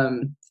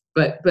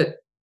 But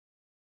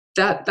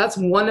that's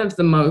one of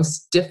the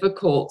most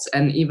difficult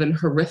and even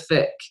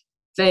horrific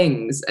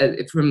things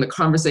from the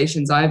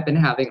conversations I've been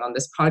having on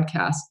this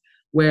podcast,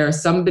 where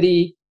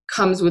somebody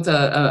comes with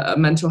a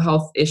mental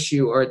health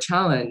issue or a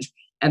challenge,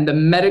 and the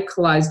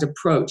medicalized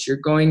approach, you're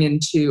going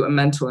into a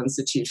mental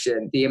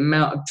institution, the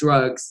amount of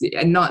drugs,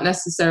 and not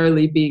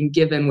necessarily being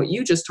given what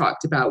you just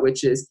talked about,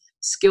 which is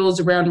skills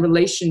around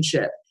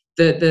relationship,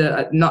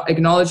 the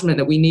acknowledgement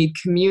that we need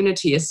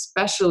community,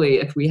 especially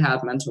if we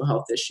have mental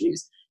health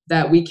issues,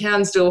 that we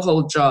can still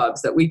hold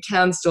jobs, that we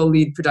can still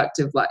lead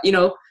productive life,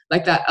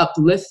 like that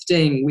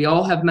uplifting, we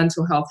all have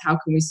mental health, how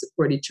can we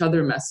support each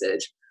other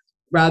message,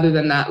 rather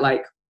than that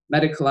like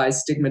medicalized,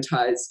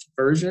 stigmatized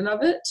version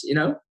of it,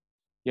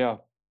 Yeah.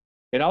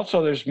 And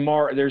also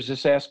there's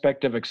this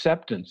aspect of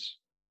acceptance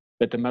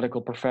that the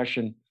medical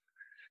profession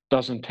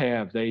doesn't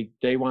have. They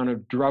want to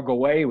drug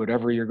away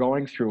whatever you're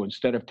going through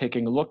instead of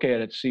taking a look at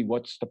it, see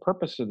what's the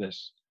purpose of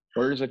this?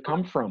 Where does it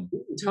come from?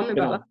 Tell me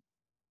about that.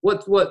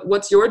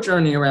 What's your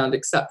journey around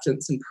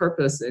acceptance and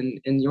purpose in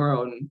your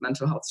own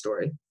mental health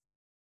story?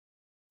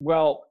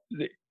 Well,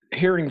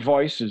 hearing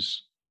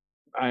voices.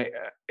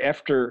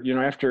 After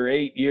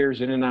 8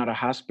 years in and out of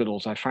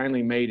hospitals, I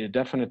finally made a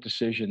definite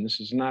decision. This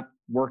is not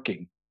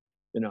working.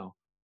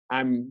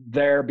 I'm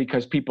there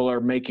because people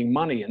are making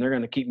money and they're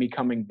going to keep me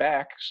coming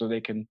back so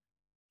they can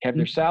have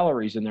their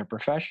salaries in their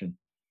profession.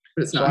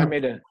 But it's So not.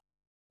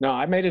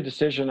 I made a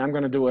decision. I'm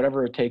going to do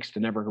whatever it takes to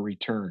never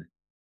return.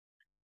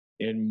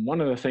 And one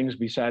of the things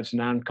besides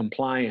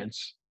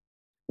non-compliance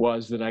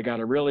was that I got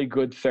a really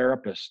good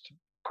therapist,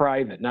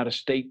 private, not a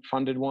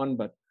state-funded one,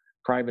 but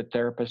private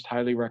therapist,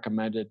 highly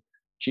recommended.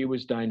 She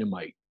was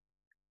dynamite.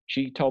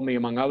 She told me,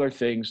 among other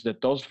things,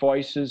 that those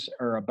voices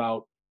are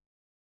about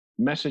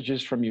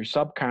messages from your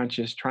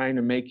subconscious trying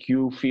to make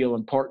you feel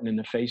important in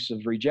the face of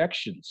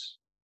rejections.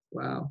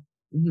 Wow.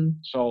 Mm-hmm.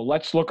 So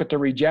let's look at the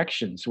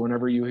rejections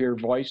whenever you hear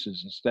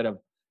voices instead of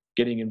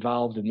getting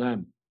involved in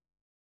them.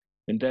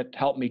 And that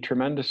helped me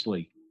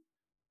tremendously.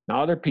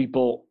 Now, other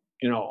people,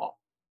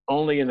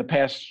 only in the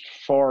past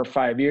 4 or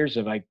 5 years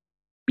have I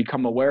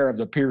become aware of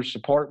the peer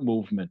support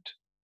movement.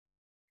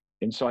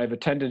 And so I've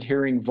attended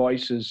hearing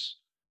voices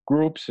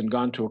groups and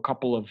gone to a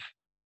couple of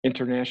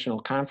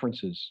international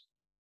conferences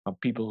of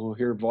people who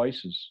hear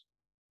voices.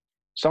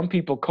 Some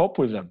people cope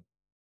with them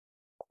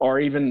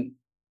or even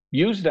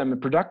use them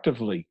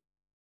productively,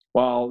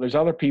 while there's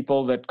other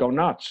people that go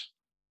nuts.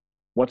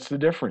 What's the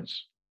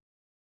difference?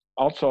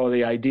 Also,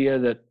 the idea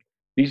that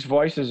these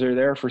voices are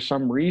there for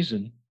some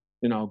reason,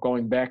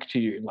 going back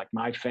to like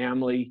my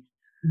family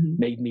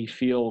made me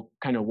feel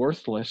kind of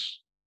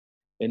worthless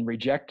and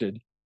rejected.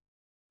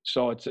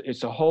 So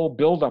it's a whole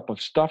buildup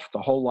of stuff,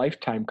 the whole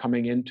lifetime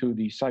coming into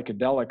the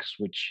psychedelics,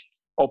 which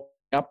opened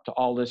up to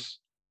all this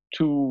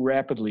too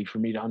rapidly for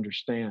me to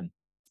understand.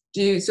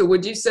 So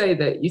would you say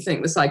that you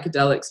think the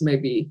psychedelics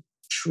maybe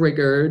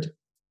triggered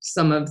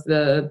some of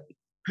the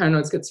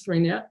paranoid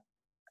schizophrenia?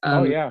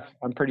 Oh yeah,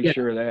 I'm pretty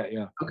sure of that.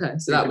 Yeah. Okay,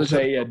 so you that was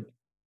a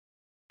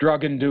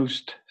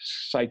drug-induced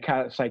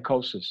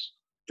psychosis.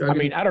 I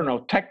mean, I don't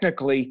know.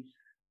 Technically,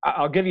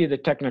 I'll give you the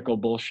technical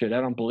bullshit. I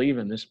don't believe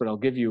in this, but I'll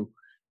give you.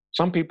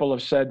 Some people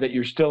have said that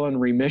you're still in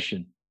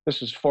remission.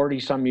 This is 40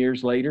 some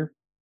years later,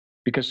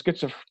 because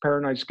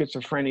paranoid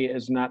schizophrenia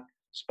is not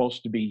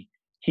supposed to be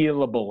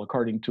healable,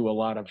 according to a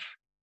lot of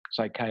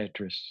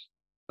psychiatrists.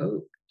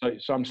 Oh.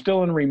 So I'm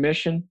still in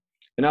remission,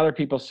 and other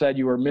people said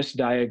you were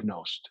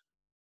misdiagnosed.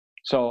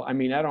 So, I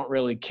mean, I don't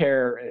really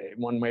care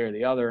one way or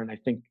the other, and I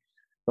think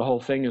the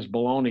whole thing is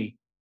baloney.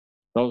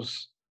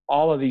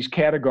 All of these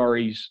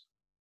categories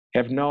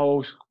have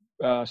no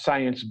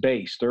science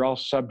base. They're all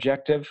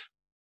subjective.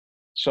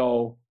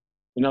 So,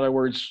 in other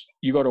words,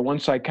 you go to one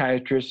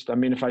psychiatrist. I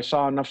mean, if I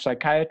saw enough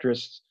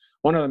psychiatrists,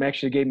 one of them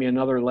actually gave me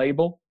another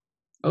label.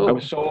 Oh. I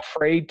was so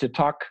afraid to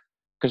talk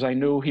because I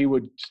knew he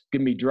would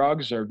give me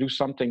drugs or do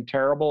something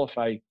terrible if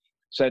I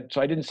said,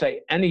 so I didn't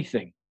say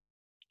anything.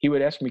 He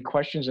would ask me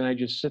questions and I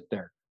just sit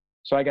there.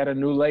 So I got a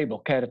new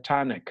label,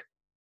 catatonic.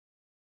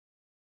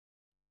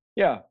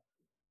 Yeah.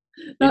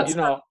 That's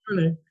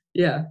funny.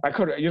 Yeah. I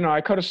could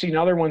have seen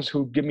other ones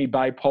who give me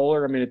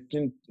bipolar. I mean, it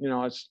didn't,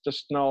 it's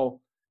just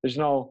there's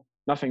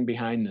nothing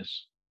behind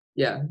this.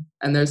 Yeah.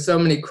 And there's so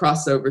many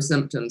crossover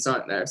symptoms,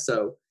 aren't there?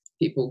 So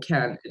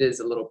it is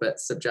a little bit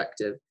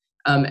subjective.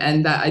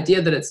 And that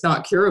idea that it's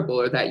not curable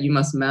or that you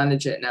must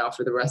manage it now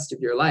for the rest of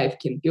your life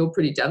can feel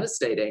pretty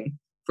devastating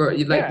for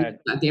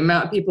the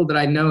amount of people that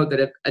I know that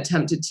have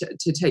attempted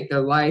to take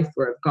their life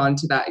or have gone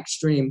to that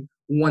extreme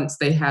once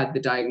they had the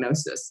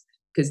diagnosis,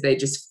 because they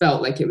just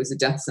felt like it was a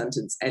death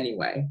sentence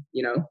anyway,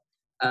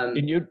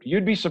 And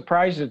you'd be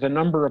surprised at the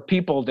number of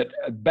people that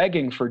are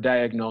begging for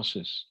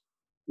diagnosis.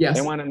 Yes.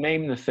 They want to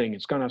name the thing.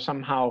 It's going to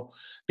somehow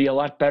be a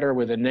lot better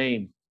with a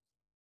name.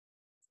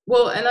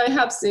 Well, and I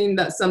have seen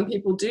that some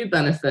people do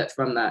benefit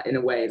from that in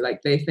a way.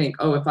 Like they think,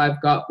 oh, if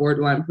I've got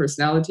borderline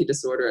personality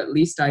disorder, at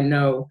least I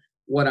know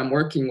what I'm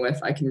working with.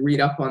 I can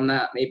read up on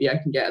that. Maybe I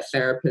can get a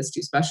therapist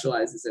who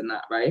specializes in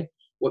that, right?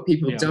 What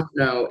people don't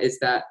know is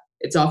that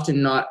it's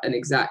often not an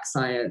exact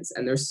science,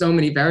 and there's so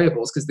many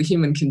variables because the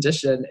human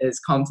condition is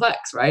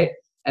complex, right?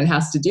 And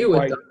has to do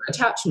with our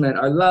attachment,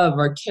 our love,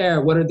 our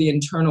care. What are the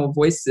internal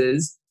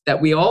voices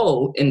that we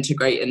all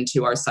integrate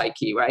into our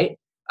psyche, right?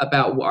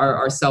 About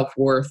our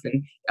self-worth.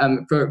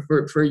 And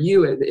for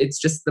you, it's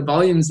just the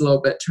volume's a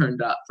little bit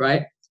turned up,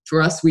 right?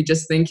 For us, we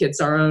just think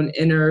it's our own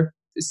inner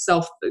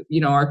self,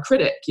 our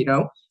critic,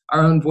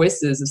 our own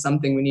voices of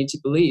something we need to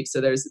believe.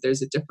 So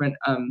there's a different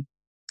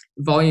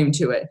volume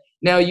to it.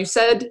 Now, you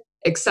said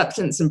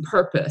acceptance and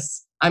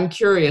purpose. I'm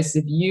curious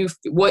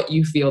what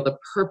you feel the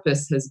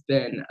purpose has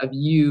been of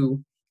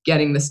you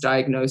getting this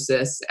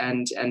diagnosis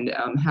and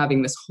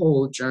having this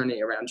whole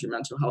journey around your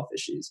mental health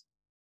issues.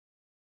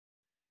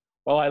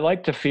 Well, I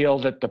like to feel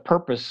that the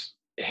purpose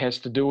has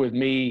to do with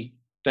me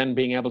then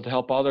being able to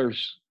help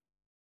others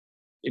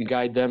and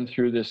guide them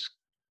through this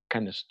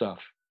kind of stuff.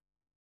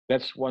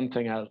 that's one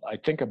thing I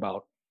think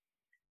about.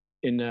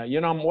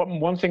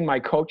 One thing my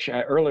coach,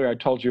 earlier I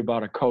told you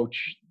about a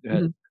coach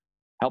that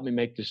helped me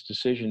make this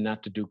decision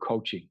not to do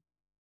coaching.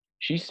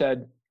 She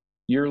said,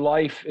 your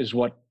life is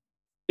what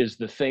is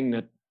the thing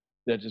that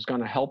is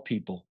going to help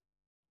people,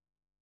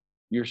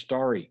 your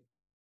story.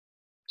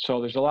 So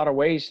there's a lot of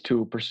ways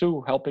to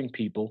pursue helping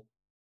people.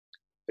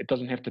 It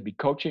doesn't have to be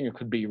coaching. It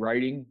could be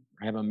writing.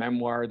 I have a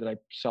memoir that I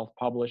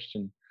self-published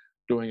and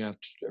doing a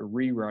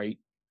rewrite.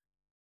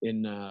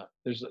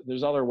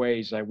 There's other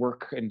ways. I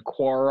work in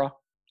Quora.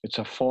 It's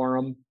a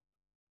forum,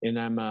 and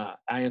I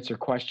answer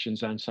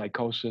questions on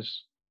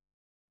psychosis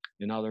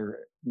and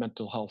other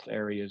mental health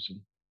areas. And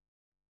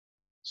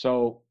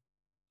so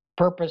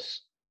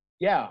purpose,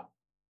 yeah.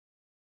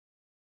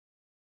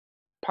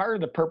 Part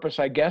of the purpose,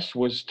 I guess,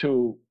 was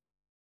to,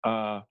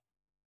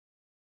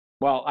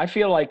 well, I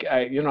feel like,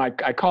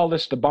 I call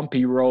this the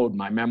bumpy road,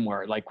 my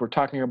memoir. Like, we're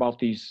talking about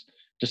these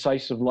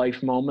decisive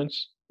life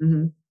moments.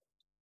 Mm-hmm.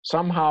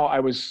 Somehow I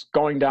was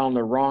going down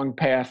the wrong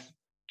path,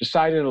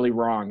 decidedly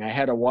wrong.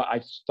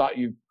 I thought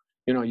you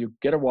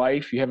get a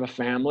wife, you have a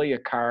family, a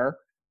car,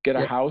 get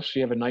a house,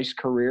 you have a nice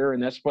career,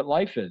 and that's what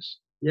life is.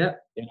 Yeah.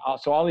 And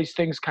so all these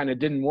things kind of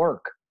didn't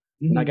work.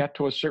 And I got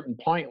to a certain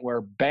point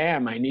where,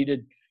 bam, I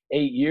needed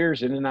 8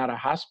 years in and out of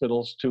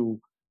hospitals to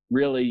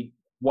really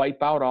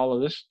wipe out all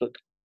of this,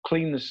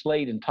 clean the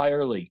slate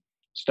entirely,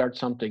 start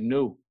something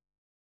new.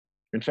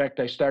 In fact,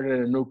 I started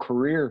a new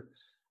career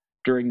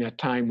during that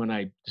time when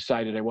I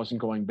decided I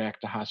wasn't going back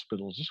to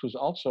hospitals. This was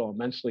also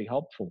immensely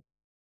helpful.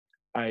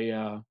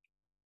 I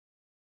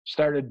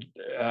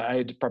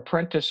had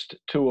apprenticed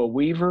to a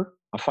weaver,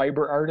 a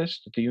fiber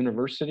artist at the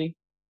university,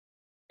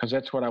 because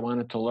that's what I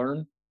wanted to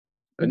learn.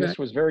 And this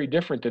was very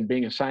different than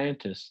being a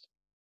scientist.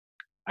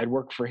 I'd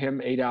work for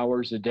him 8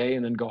 hours a day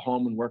and then go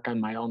home and work on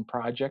my own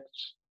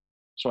projects.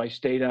 So I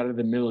stayed out of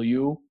the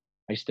milieu.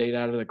 I stayed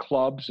out of the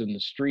clubs and the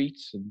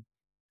streets and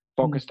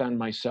focused on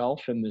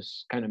myself. And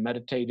this kind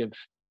of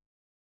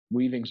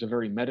weaving's a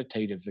very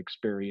meditative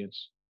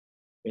experience.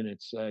 And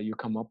it's, you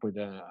come up with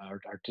an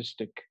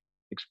artistic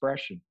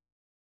expression.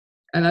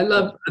 And I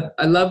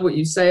love what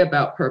you say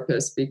about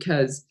purpose,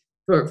 because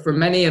for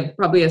many of,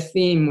 probably a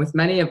theme with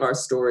many of our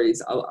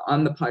stories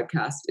on the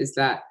podcast is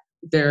that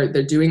they're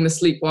doing the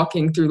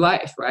sleepwalking through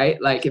life,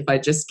 right? Like, if I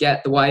just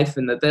get the wife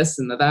and the this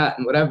and the that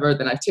and whatever,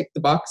 then I tick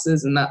the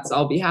boxes and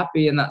I'll be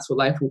happy and that's what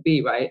life will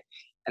be, right?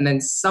 And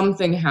then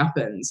something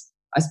happens.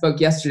 I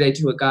spoke yesterday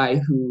to a guy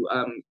who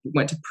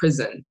went to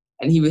prison,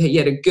 and he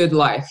had a good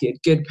life, he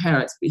had good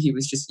parents, but he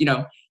was just,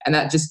 and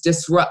that just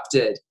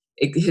disrupted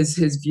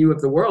his view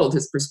of the world,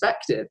 his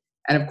perspective.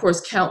 And of course,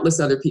 countless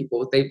other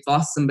people, they've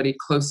lost somebody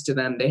close to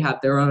them, they have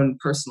their own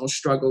personal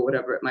struggle,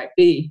 whatever it might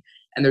be.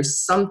 And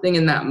there's something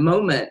in that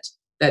moment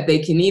that they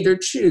can either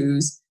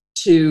choose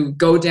to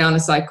go down a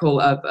cycle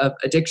of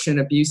addiction,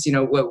 abuse,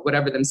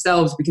 whatever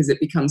themselves, because it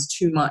becomes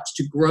too much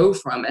to grow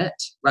from it,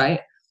 right?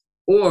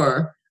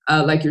 Or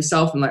like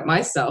yourself and like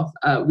myself,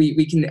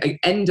 we can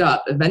end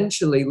up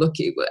eventually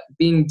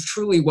being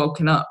truly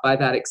woken up by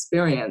that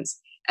experience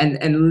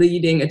and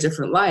leading a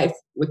different life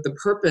with the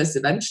purpose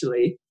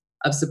eventually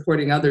of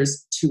supporting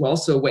others to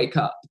also wake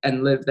up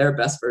and live their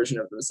best version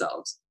of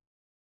themselves.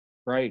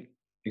 Right.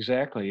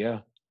 Exactly. Yeah.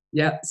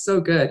 Yeah. So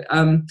good.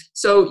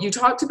 So you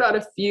talked about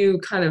a few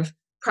kind of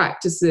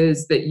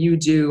practices that you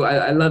do.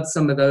 I love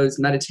some of those: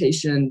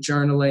 meditation,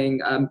 journaling.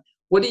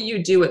 What do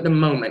you do at the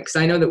moment? Because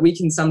I know that we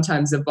can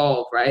sometimes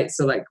evolve, right?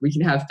 So like, we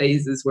can have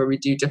phases where we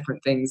do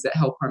different things that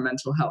help our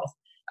mental health.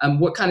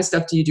 What kind of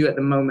stuff do you do at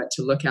the moment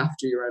to look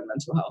after your own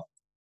mental health?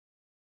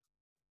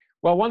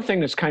 Well, one thing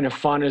that's kind of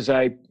fun is,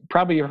 I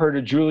probably heard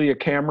of Julia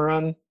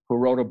Cameron, who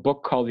wrote a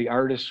book called The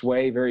Artist's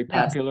Way, very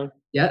popular.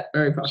 Yes. Yeah,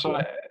 very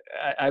popular. So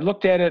I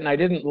looked at it and I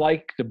didn't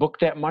like the book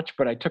that much,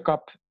 but I took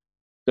up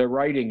the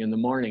writing in the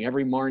morning.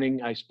 Every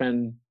morning I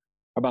spend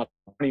about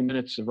 20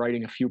 minutes of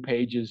writing a few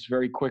pages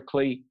very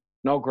quickly,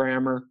 no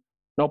grammar,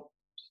 no.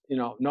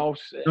 Don't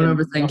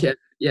overthink it.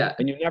 Yeah.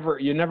 And you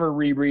never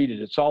reread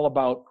it. It's all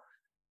about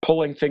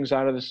pulling things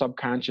out of the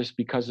subconscious,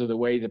 because of the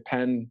way the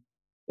pen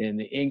and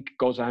the ink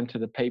goes onto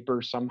the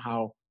paper,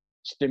 somehow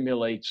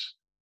stimulates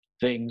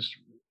things.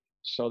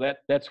 So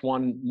that's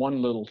one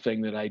little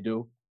thing that I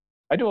do.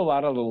 I do a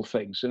lot of little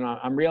things, and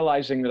I'm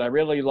realizing that I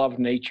really love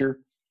nature,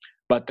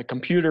 but the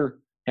computer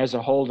has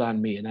a hold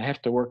on me, and I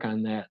have to work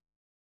on that.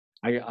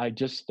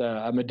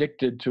 I'm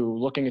addicted to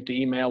looking at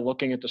the email,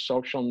 looking at the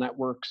social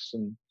networks,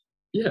 and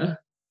yeah,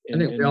 I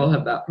think we all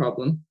have that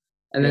problem.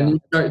 And then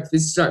you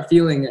start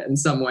feeling it in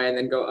some way, and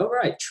then go, oh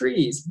right,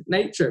 trees,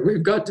 nature,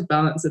 we've got to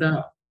balance it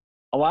out.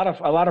 A lot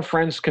of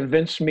friends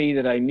convince me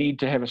that I need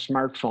to have a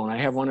smartphone. I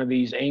have one of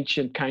these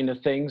ancient kind of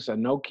things, a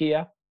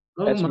Nokia.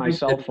 That's my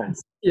cell phone.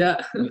 Yeah.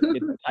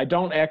 I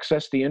don't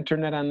access the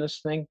internet on this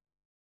thing.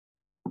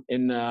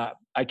 And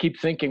I keep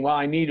thinking, well,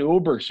 I need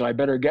Uber, so I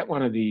better get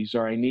one of these,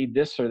 or I need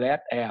this or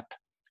that app.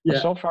 Yeah.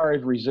 But so far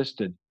I've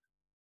resisted,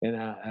 and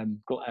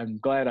I'm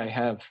glad I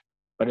have.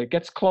 But it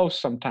gets close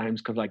sometimes,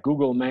 because like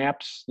Google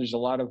Maps, there's a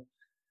lot of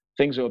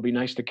things that would be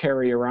nice to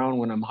carry around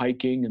when I'm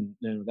hiking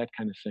and that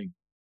kind of thing.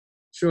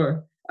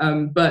 Sure.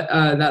 But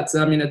that's,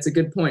 I mean, it's a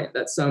good point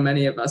that so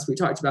many of us, we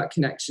talked about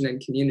connection and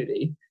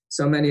community.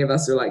 So many of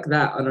us are like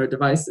that on our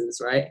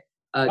devices, right?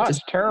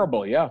 Just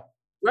terrible, yeah.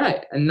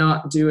 Right, and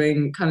not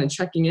doing kind of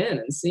checking in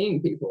and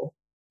seeing people.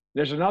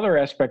 There's another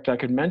aspect I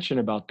could mention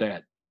about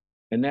that,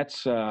 and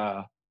that's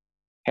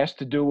has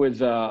to do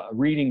with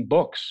reading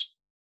books.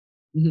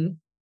 Mm-hmm.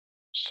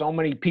 So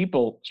many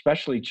people,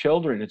 especially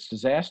children, it's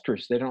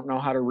disastrous. They don't know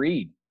how to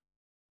read.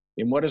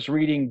 And what does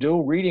reading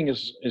do? Reading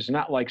is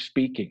not like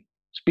speaking.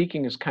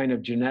 Speaking is kind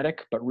of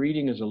genetic, but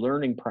reading is a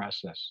learning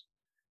process.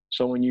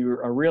 So when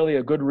you're really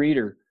a good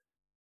reader,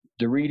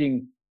 the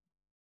reading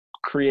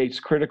creates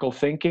critical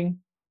thinking.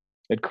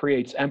 It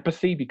creates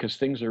empathy because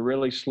things are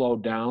really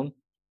slowed down.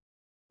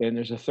 And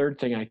there's a third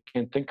thing I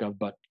can't think of,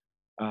 but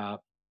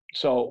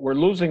so we're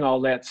losing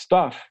all that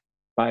stuff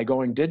by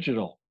going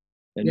digital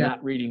and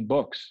not reading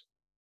books.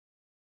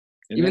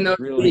 And even though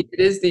really, it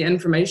is the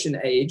information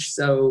age,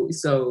 so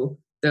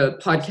the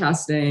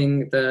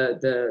podcasting,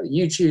 the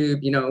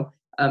YouTube, you know,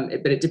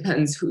 but it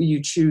depends who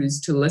you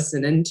choose to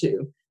listen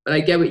into. But I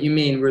get what you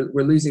mean.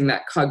 We're losing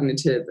that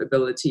cognitive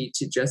ability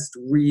to just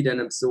read and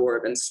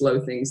absorb and slow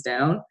things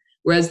down.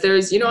 Whereas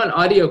there's, you know, on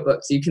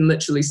audiobooks, you can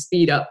literally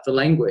speed up the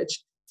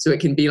language. So it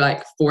can be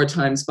like 4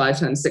 times, 5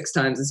 times, 6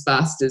 times as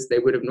fast as they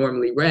would have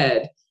normally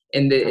read,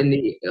 in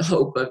the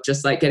hope of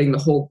just like getting the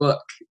whole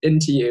book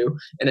into you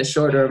in a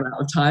shorter amount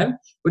of time,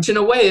 which in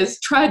a way is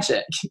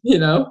tragic, you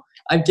know?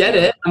 I get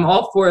it. I'm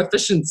all for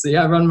efficiency.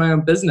 I run my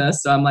own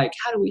business. So I'm like,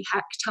 how do we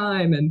hack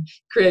time and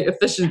create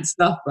efficient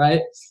stuff,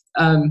 right?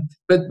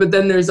 But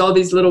then there's all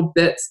these little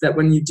bits that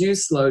when you do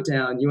slow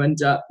down, you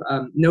end up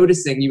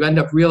noticing, you end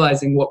up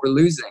realizing what we're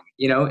losing,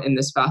 you know, in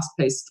this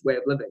fast-paced way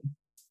of living.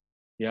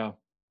 Yeah.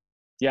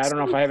 Yeah, I don't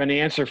know if I have an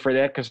answer for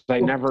that because I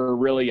never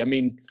really, I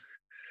mean,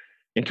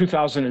 in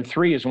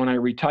 2003 is when I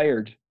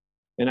retired.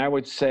 And I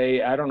would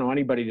say, I don't know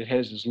anybody that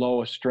has as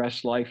low a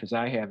stress life as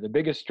I have. The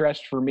biggest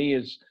stress for me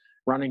is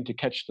running to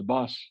catch the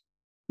bus.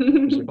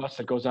 There's a bus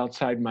that goes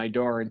outside my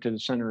door into the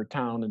center of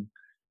town. And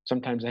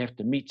sometimes I have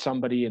to meet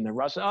somebody in the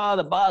rush. Oh,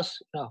 the bus.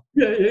 No.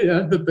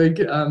 Yeah. The big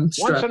stress.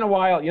 Once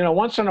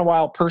in a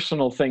while,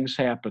 personal things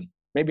happen.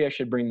 Maybe I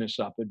should bring this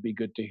up. It'd be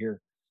good to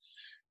hear.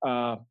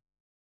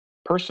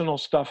 Personal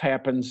stuff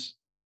happens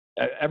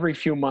every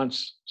few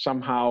months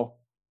somehow.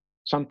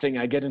 Something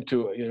I get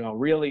into, you know,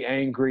 really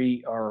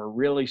angry or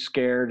really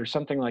scared or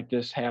something like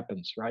this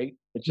happens, right?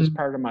 It's just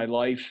part of my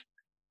life.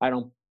 I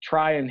don't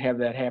try and have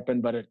that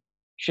happen, but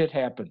shit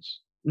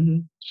happens.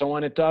 Mm-hmm. So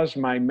when it does,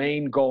 my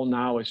main goal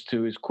now is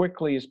to, as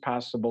quickly as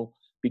possible,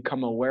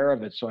 become aware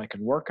of it so I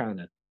can work on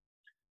it.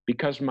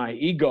 Because my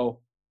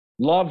ego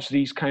loves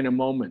these kind of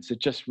moments. It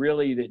just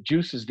really, that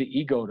juices the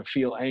ego to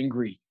feel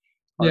angry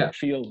or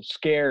feel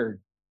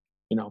scared.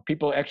 You know,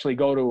 people actually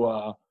go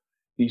to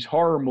these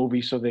horror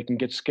movies so they can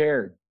get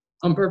scared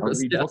on purpose.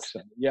 Or read books.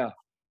 Yeah.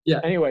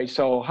 Anyway,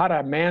 so how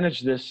to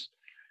manage this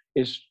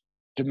is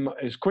to,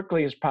 as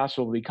quickly as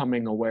possible,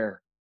 becoming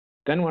aware.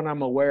 Then when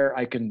I'm aware,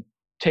 I can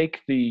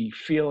take the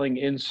feeling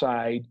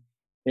inside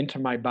into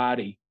my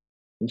body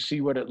and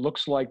see what it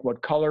looks like,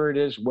 what color it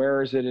is,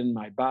 where is it in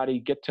my body,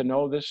 get to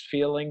know this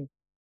feeling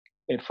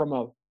and from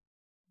a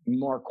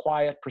more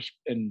quiet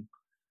and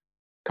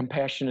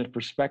compassionate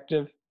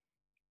perspective,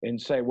 and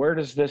say, where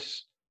does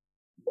this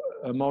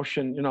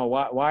emotion, you know,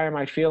 why am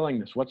I feeling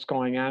this? What's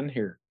going on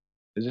here?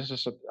 Is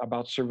this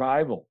about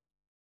survival?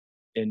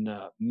 And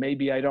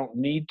maybe I don't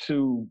need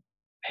to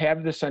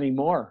have this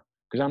anymore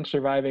because I'm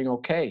surviving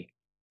okay.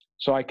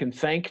 So I can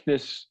thank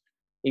this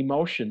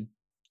emotion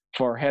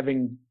for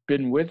having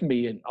been with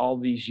me in all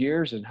these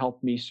years and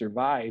helped me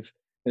survive.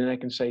 And then I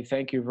can say,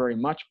 thank you very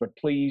much, but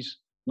please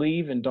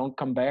leave and don't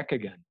come back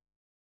again.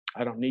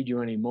 I don't need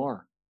you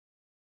anymore.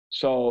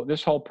 So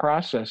this whole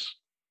process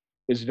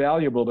is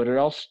valuable, but it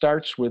all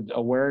starts with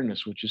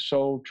awareness, which is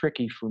so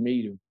tricky for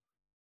me to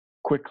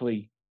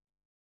quickly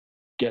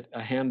get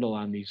a handle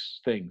on these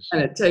things.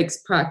 And it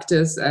takes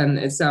practice, and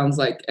it sounds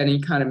like any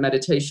kind of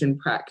meditation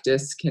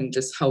practice can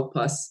just help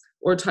us,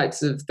 or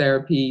types of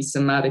therapy,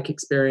 somatic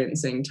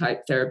experiencing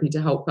type therapy,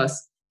 to help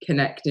us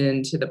connect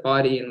into the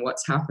body and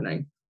what's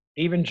happening.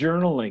 Even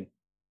journaling.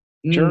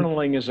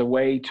 Journaling is a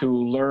way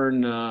to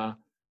learn, and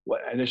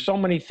there's so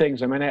many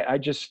things. I mean,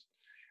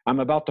 I'm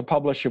about to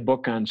publish a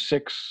book on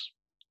 6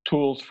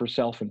 tools for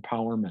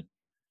self-empowerment.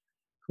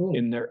 Cool.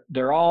 And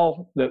they're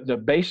all the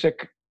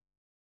basic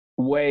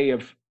way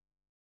of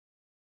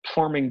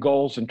forming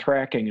goals and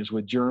tracking is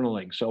with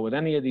journaling. So with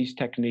any of these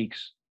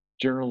techniques,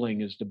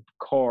 journaling is the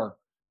core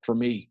for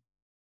me.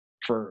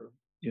 So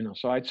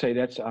I'd say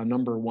that's a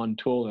number 1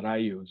 tool that I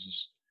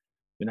use.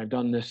 And I've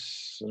done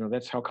this,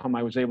 that's how come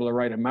I was able to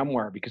write a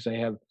memoir, because I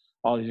have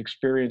all these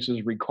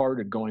experiences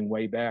recorded going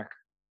way back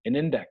and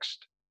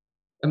indexed.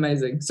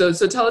 Amazing. So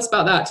tell us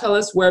about that. Tell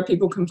us where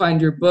people can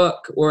find your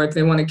book, or if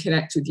they want to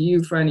connect with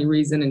you for any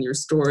reason in your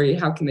story,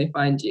 how can they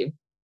find you?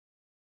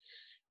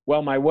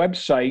 Well, my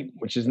website,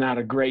 which is not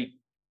a great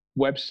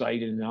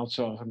website, and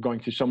also I'm going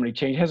through so many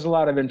changes, has a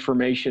lot of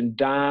information.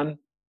 Don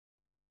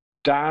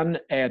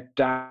at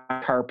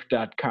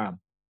donkarp.com,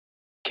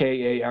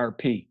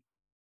 KARP.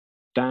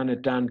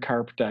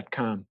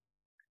 don@donkarp.com.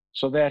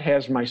 So that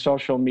has my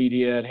social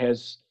media. It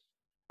has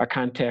a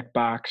contact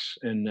box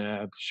and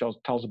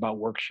tells about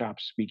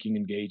workshops, speaking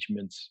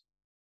engagements,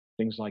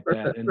 things like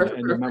that, and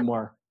the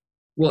memoir.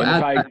 We'll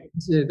add that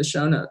to the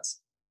show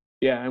notes.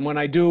 Yeah, and when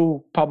I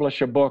do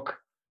publish a book,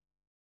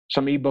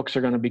 some ebooks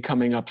are going to be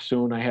coming up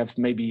soon.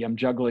 I'm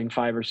juggling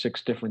 5 or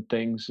 6 different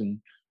things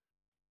and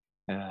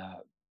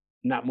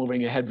not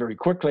moving ahead very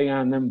quickly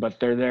on them, but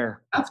they're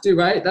there. Have to,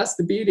 right? That's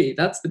the beauty.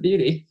 That's the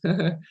beauty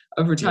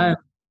of retirement.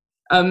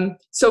 Yeah.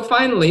 So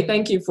finally,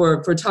 thank you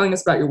for telling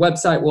us about your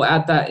website. We'll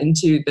add that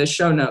into the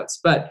show notes.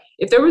 But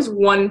if there was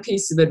one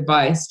piece of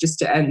advice, just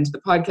to end the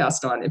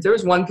podcast on, if there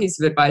was one piece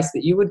of advice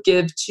that you would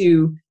give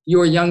to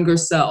your younger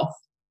self,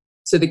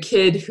 so the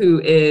kid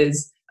who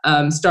is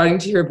starting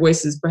to hear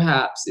voices,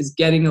 perhaps, is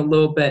getting a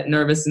little bit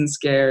nervous and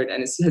scared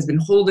and has been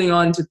holding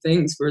on to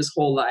things for his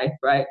whole life,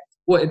 right?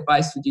 What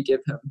advice would you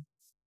give him?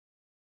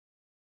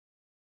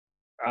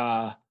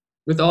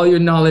 With all your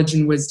knowledge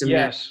and wisdom.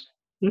 Yes.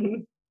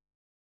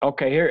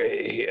 Okay,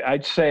 here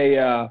I'd say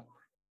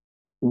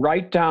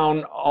write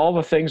down all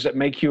the things that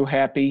make you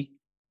happy,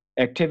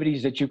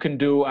 activities that you can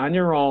do on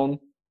your own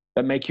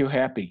that make you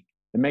happy,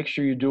 and make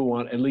sure you do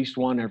at least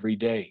one every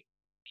day.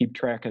 Keep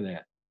track of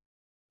that.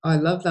 I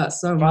love that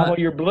so much. Follow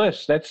your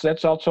bliss.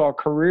 That's also a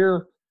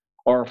career,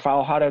 or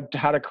follow how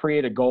to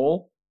create a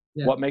goal.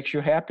 Yeah. What makes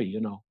you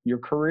happy? Your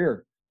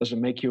career. Does it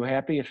make you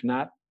happy? If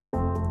not,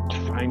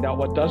 find out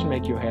what does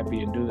make you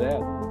happy and do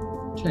that.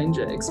 Change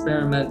it.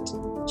 Experiment.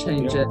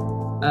 Change it.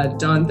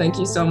 Don, thank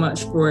you so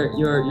much for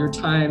your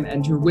time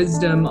and your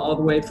wisdom all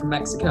the way from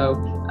Mexico.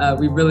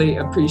 We really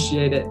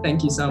appreciate it.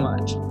 Thank you so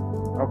much.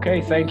 Okay.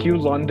 Thank you,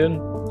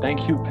 London.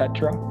 Thank you,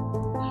 Petra.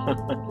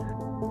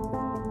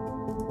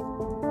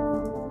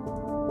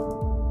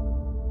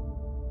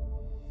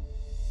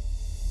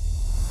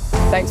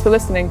 Thanks for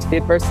listening to the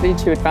Adversity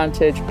to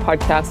Advantage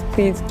podcast.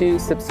 Please do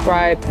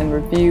subscribe and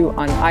review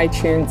on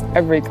iTunes.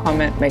 Every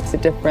comment makes a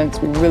difference.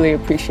 We really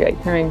appreciate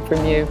hearing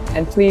from you.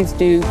 And please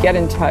do get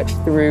in touch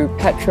through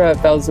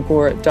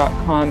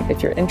petravelzeboer.com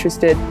if you're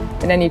interested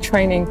in any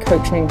training,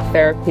 coaching,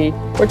 therapy,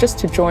 or just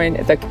to join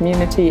the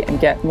community and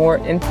get more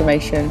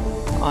information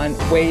on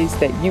ways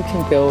that you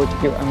can build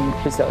your own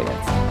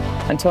resilience.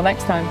 Until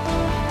next time.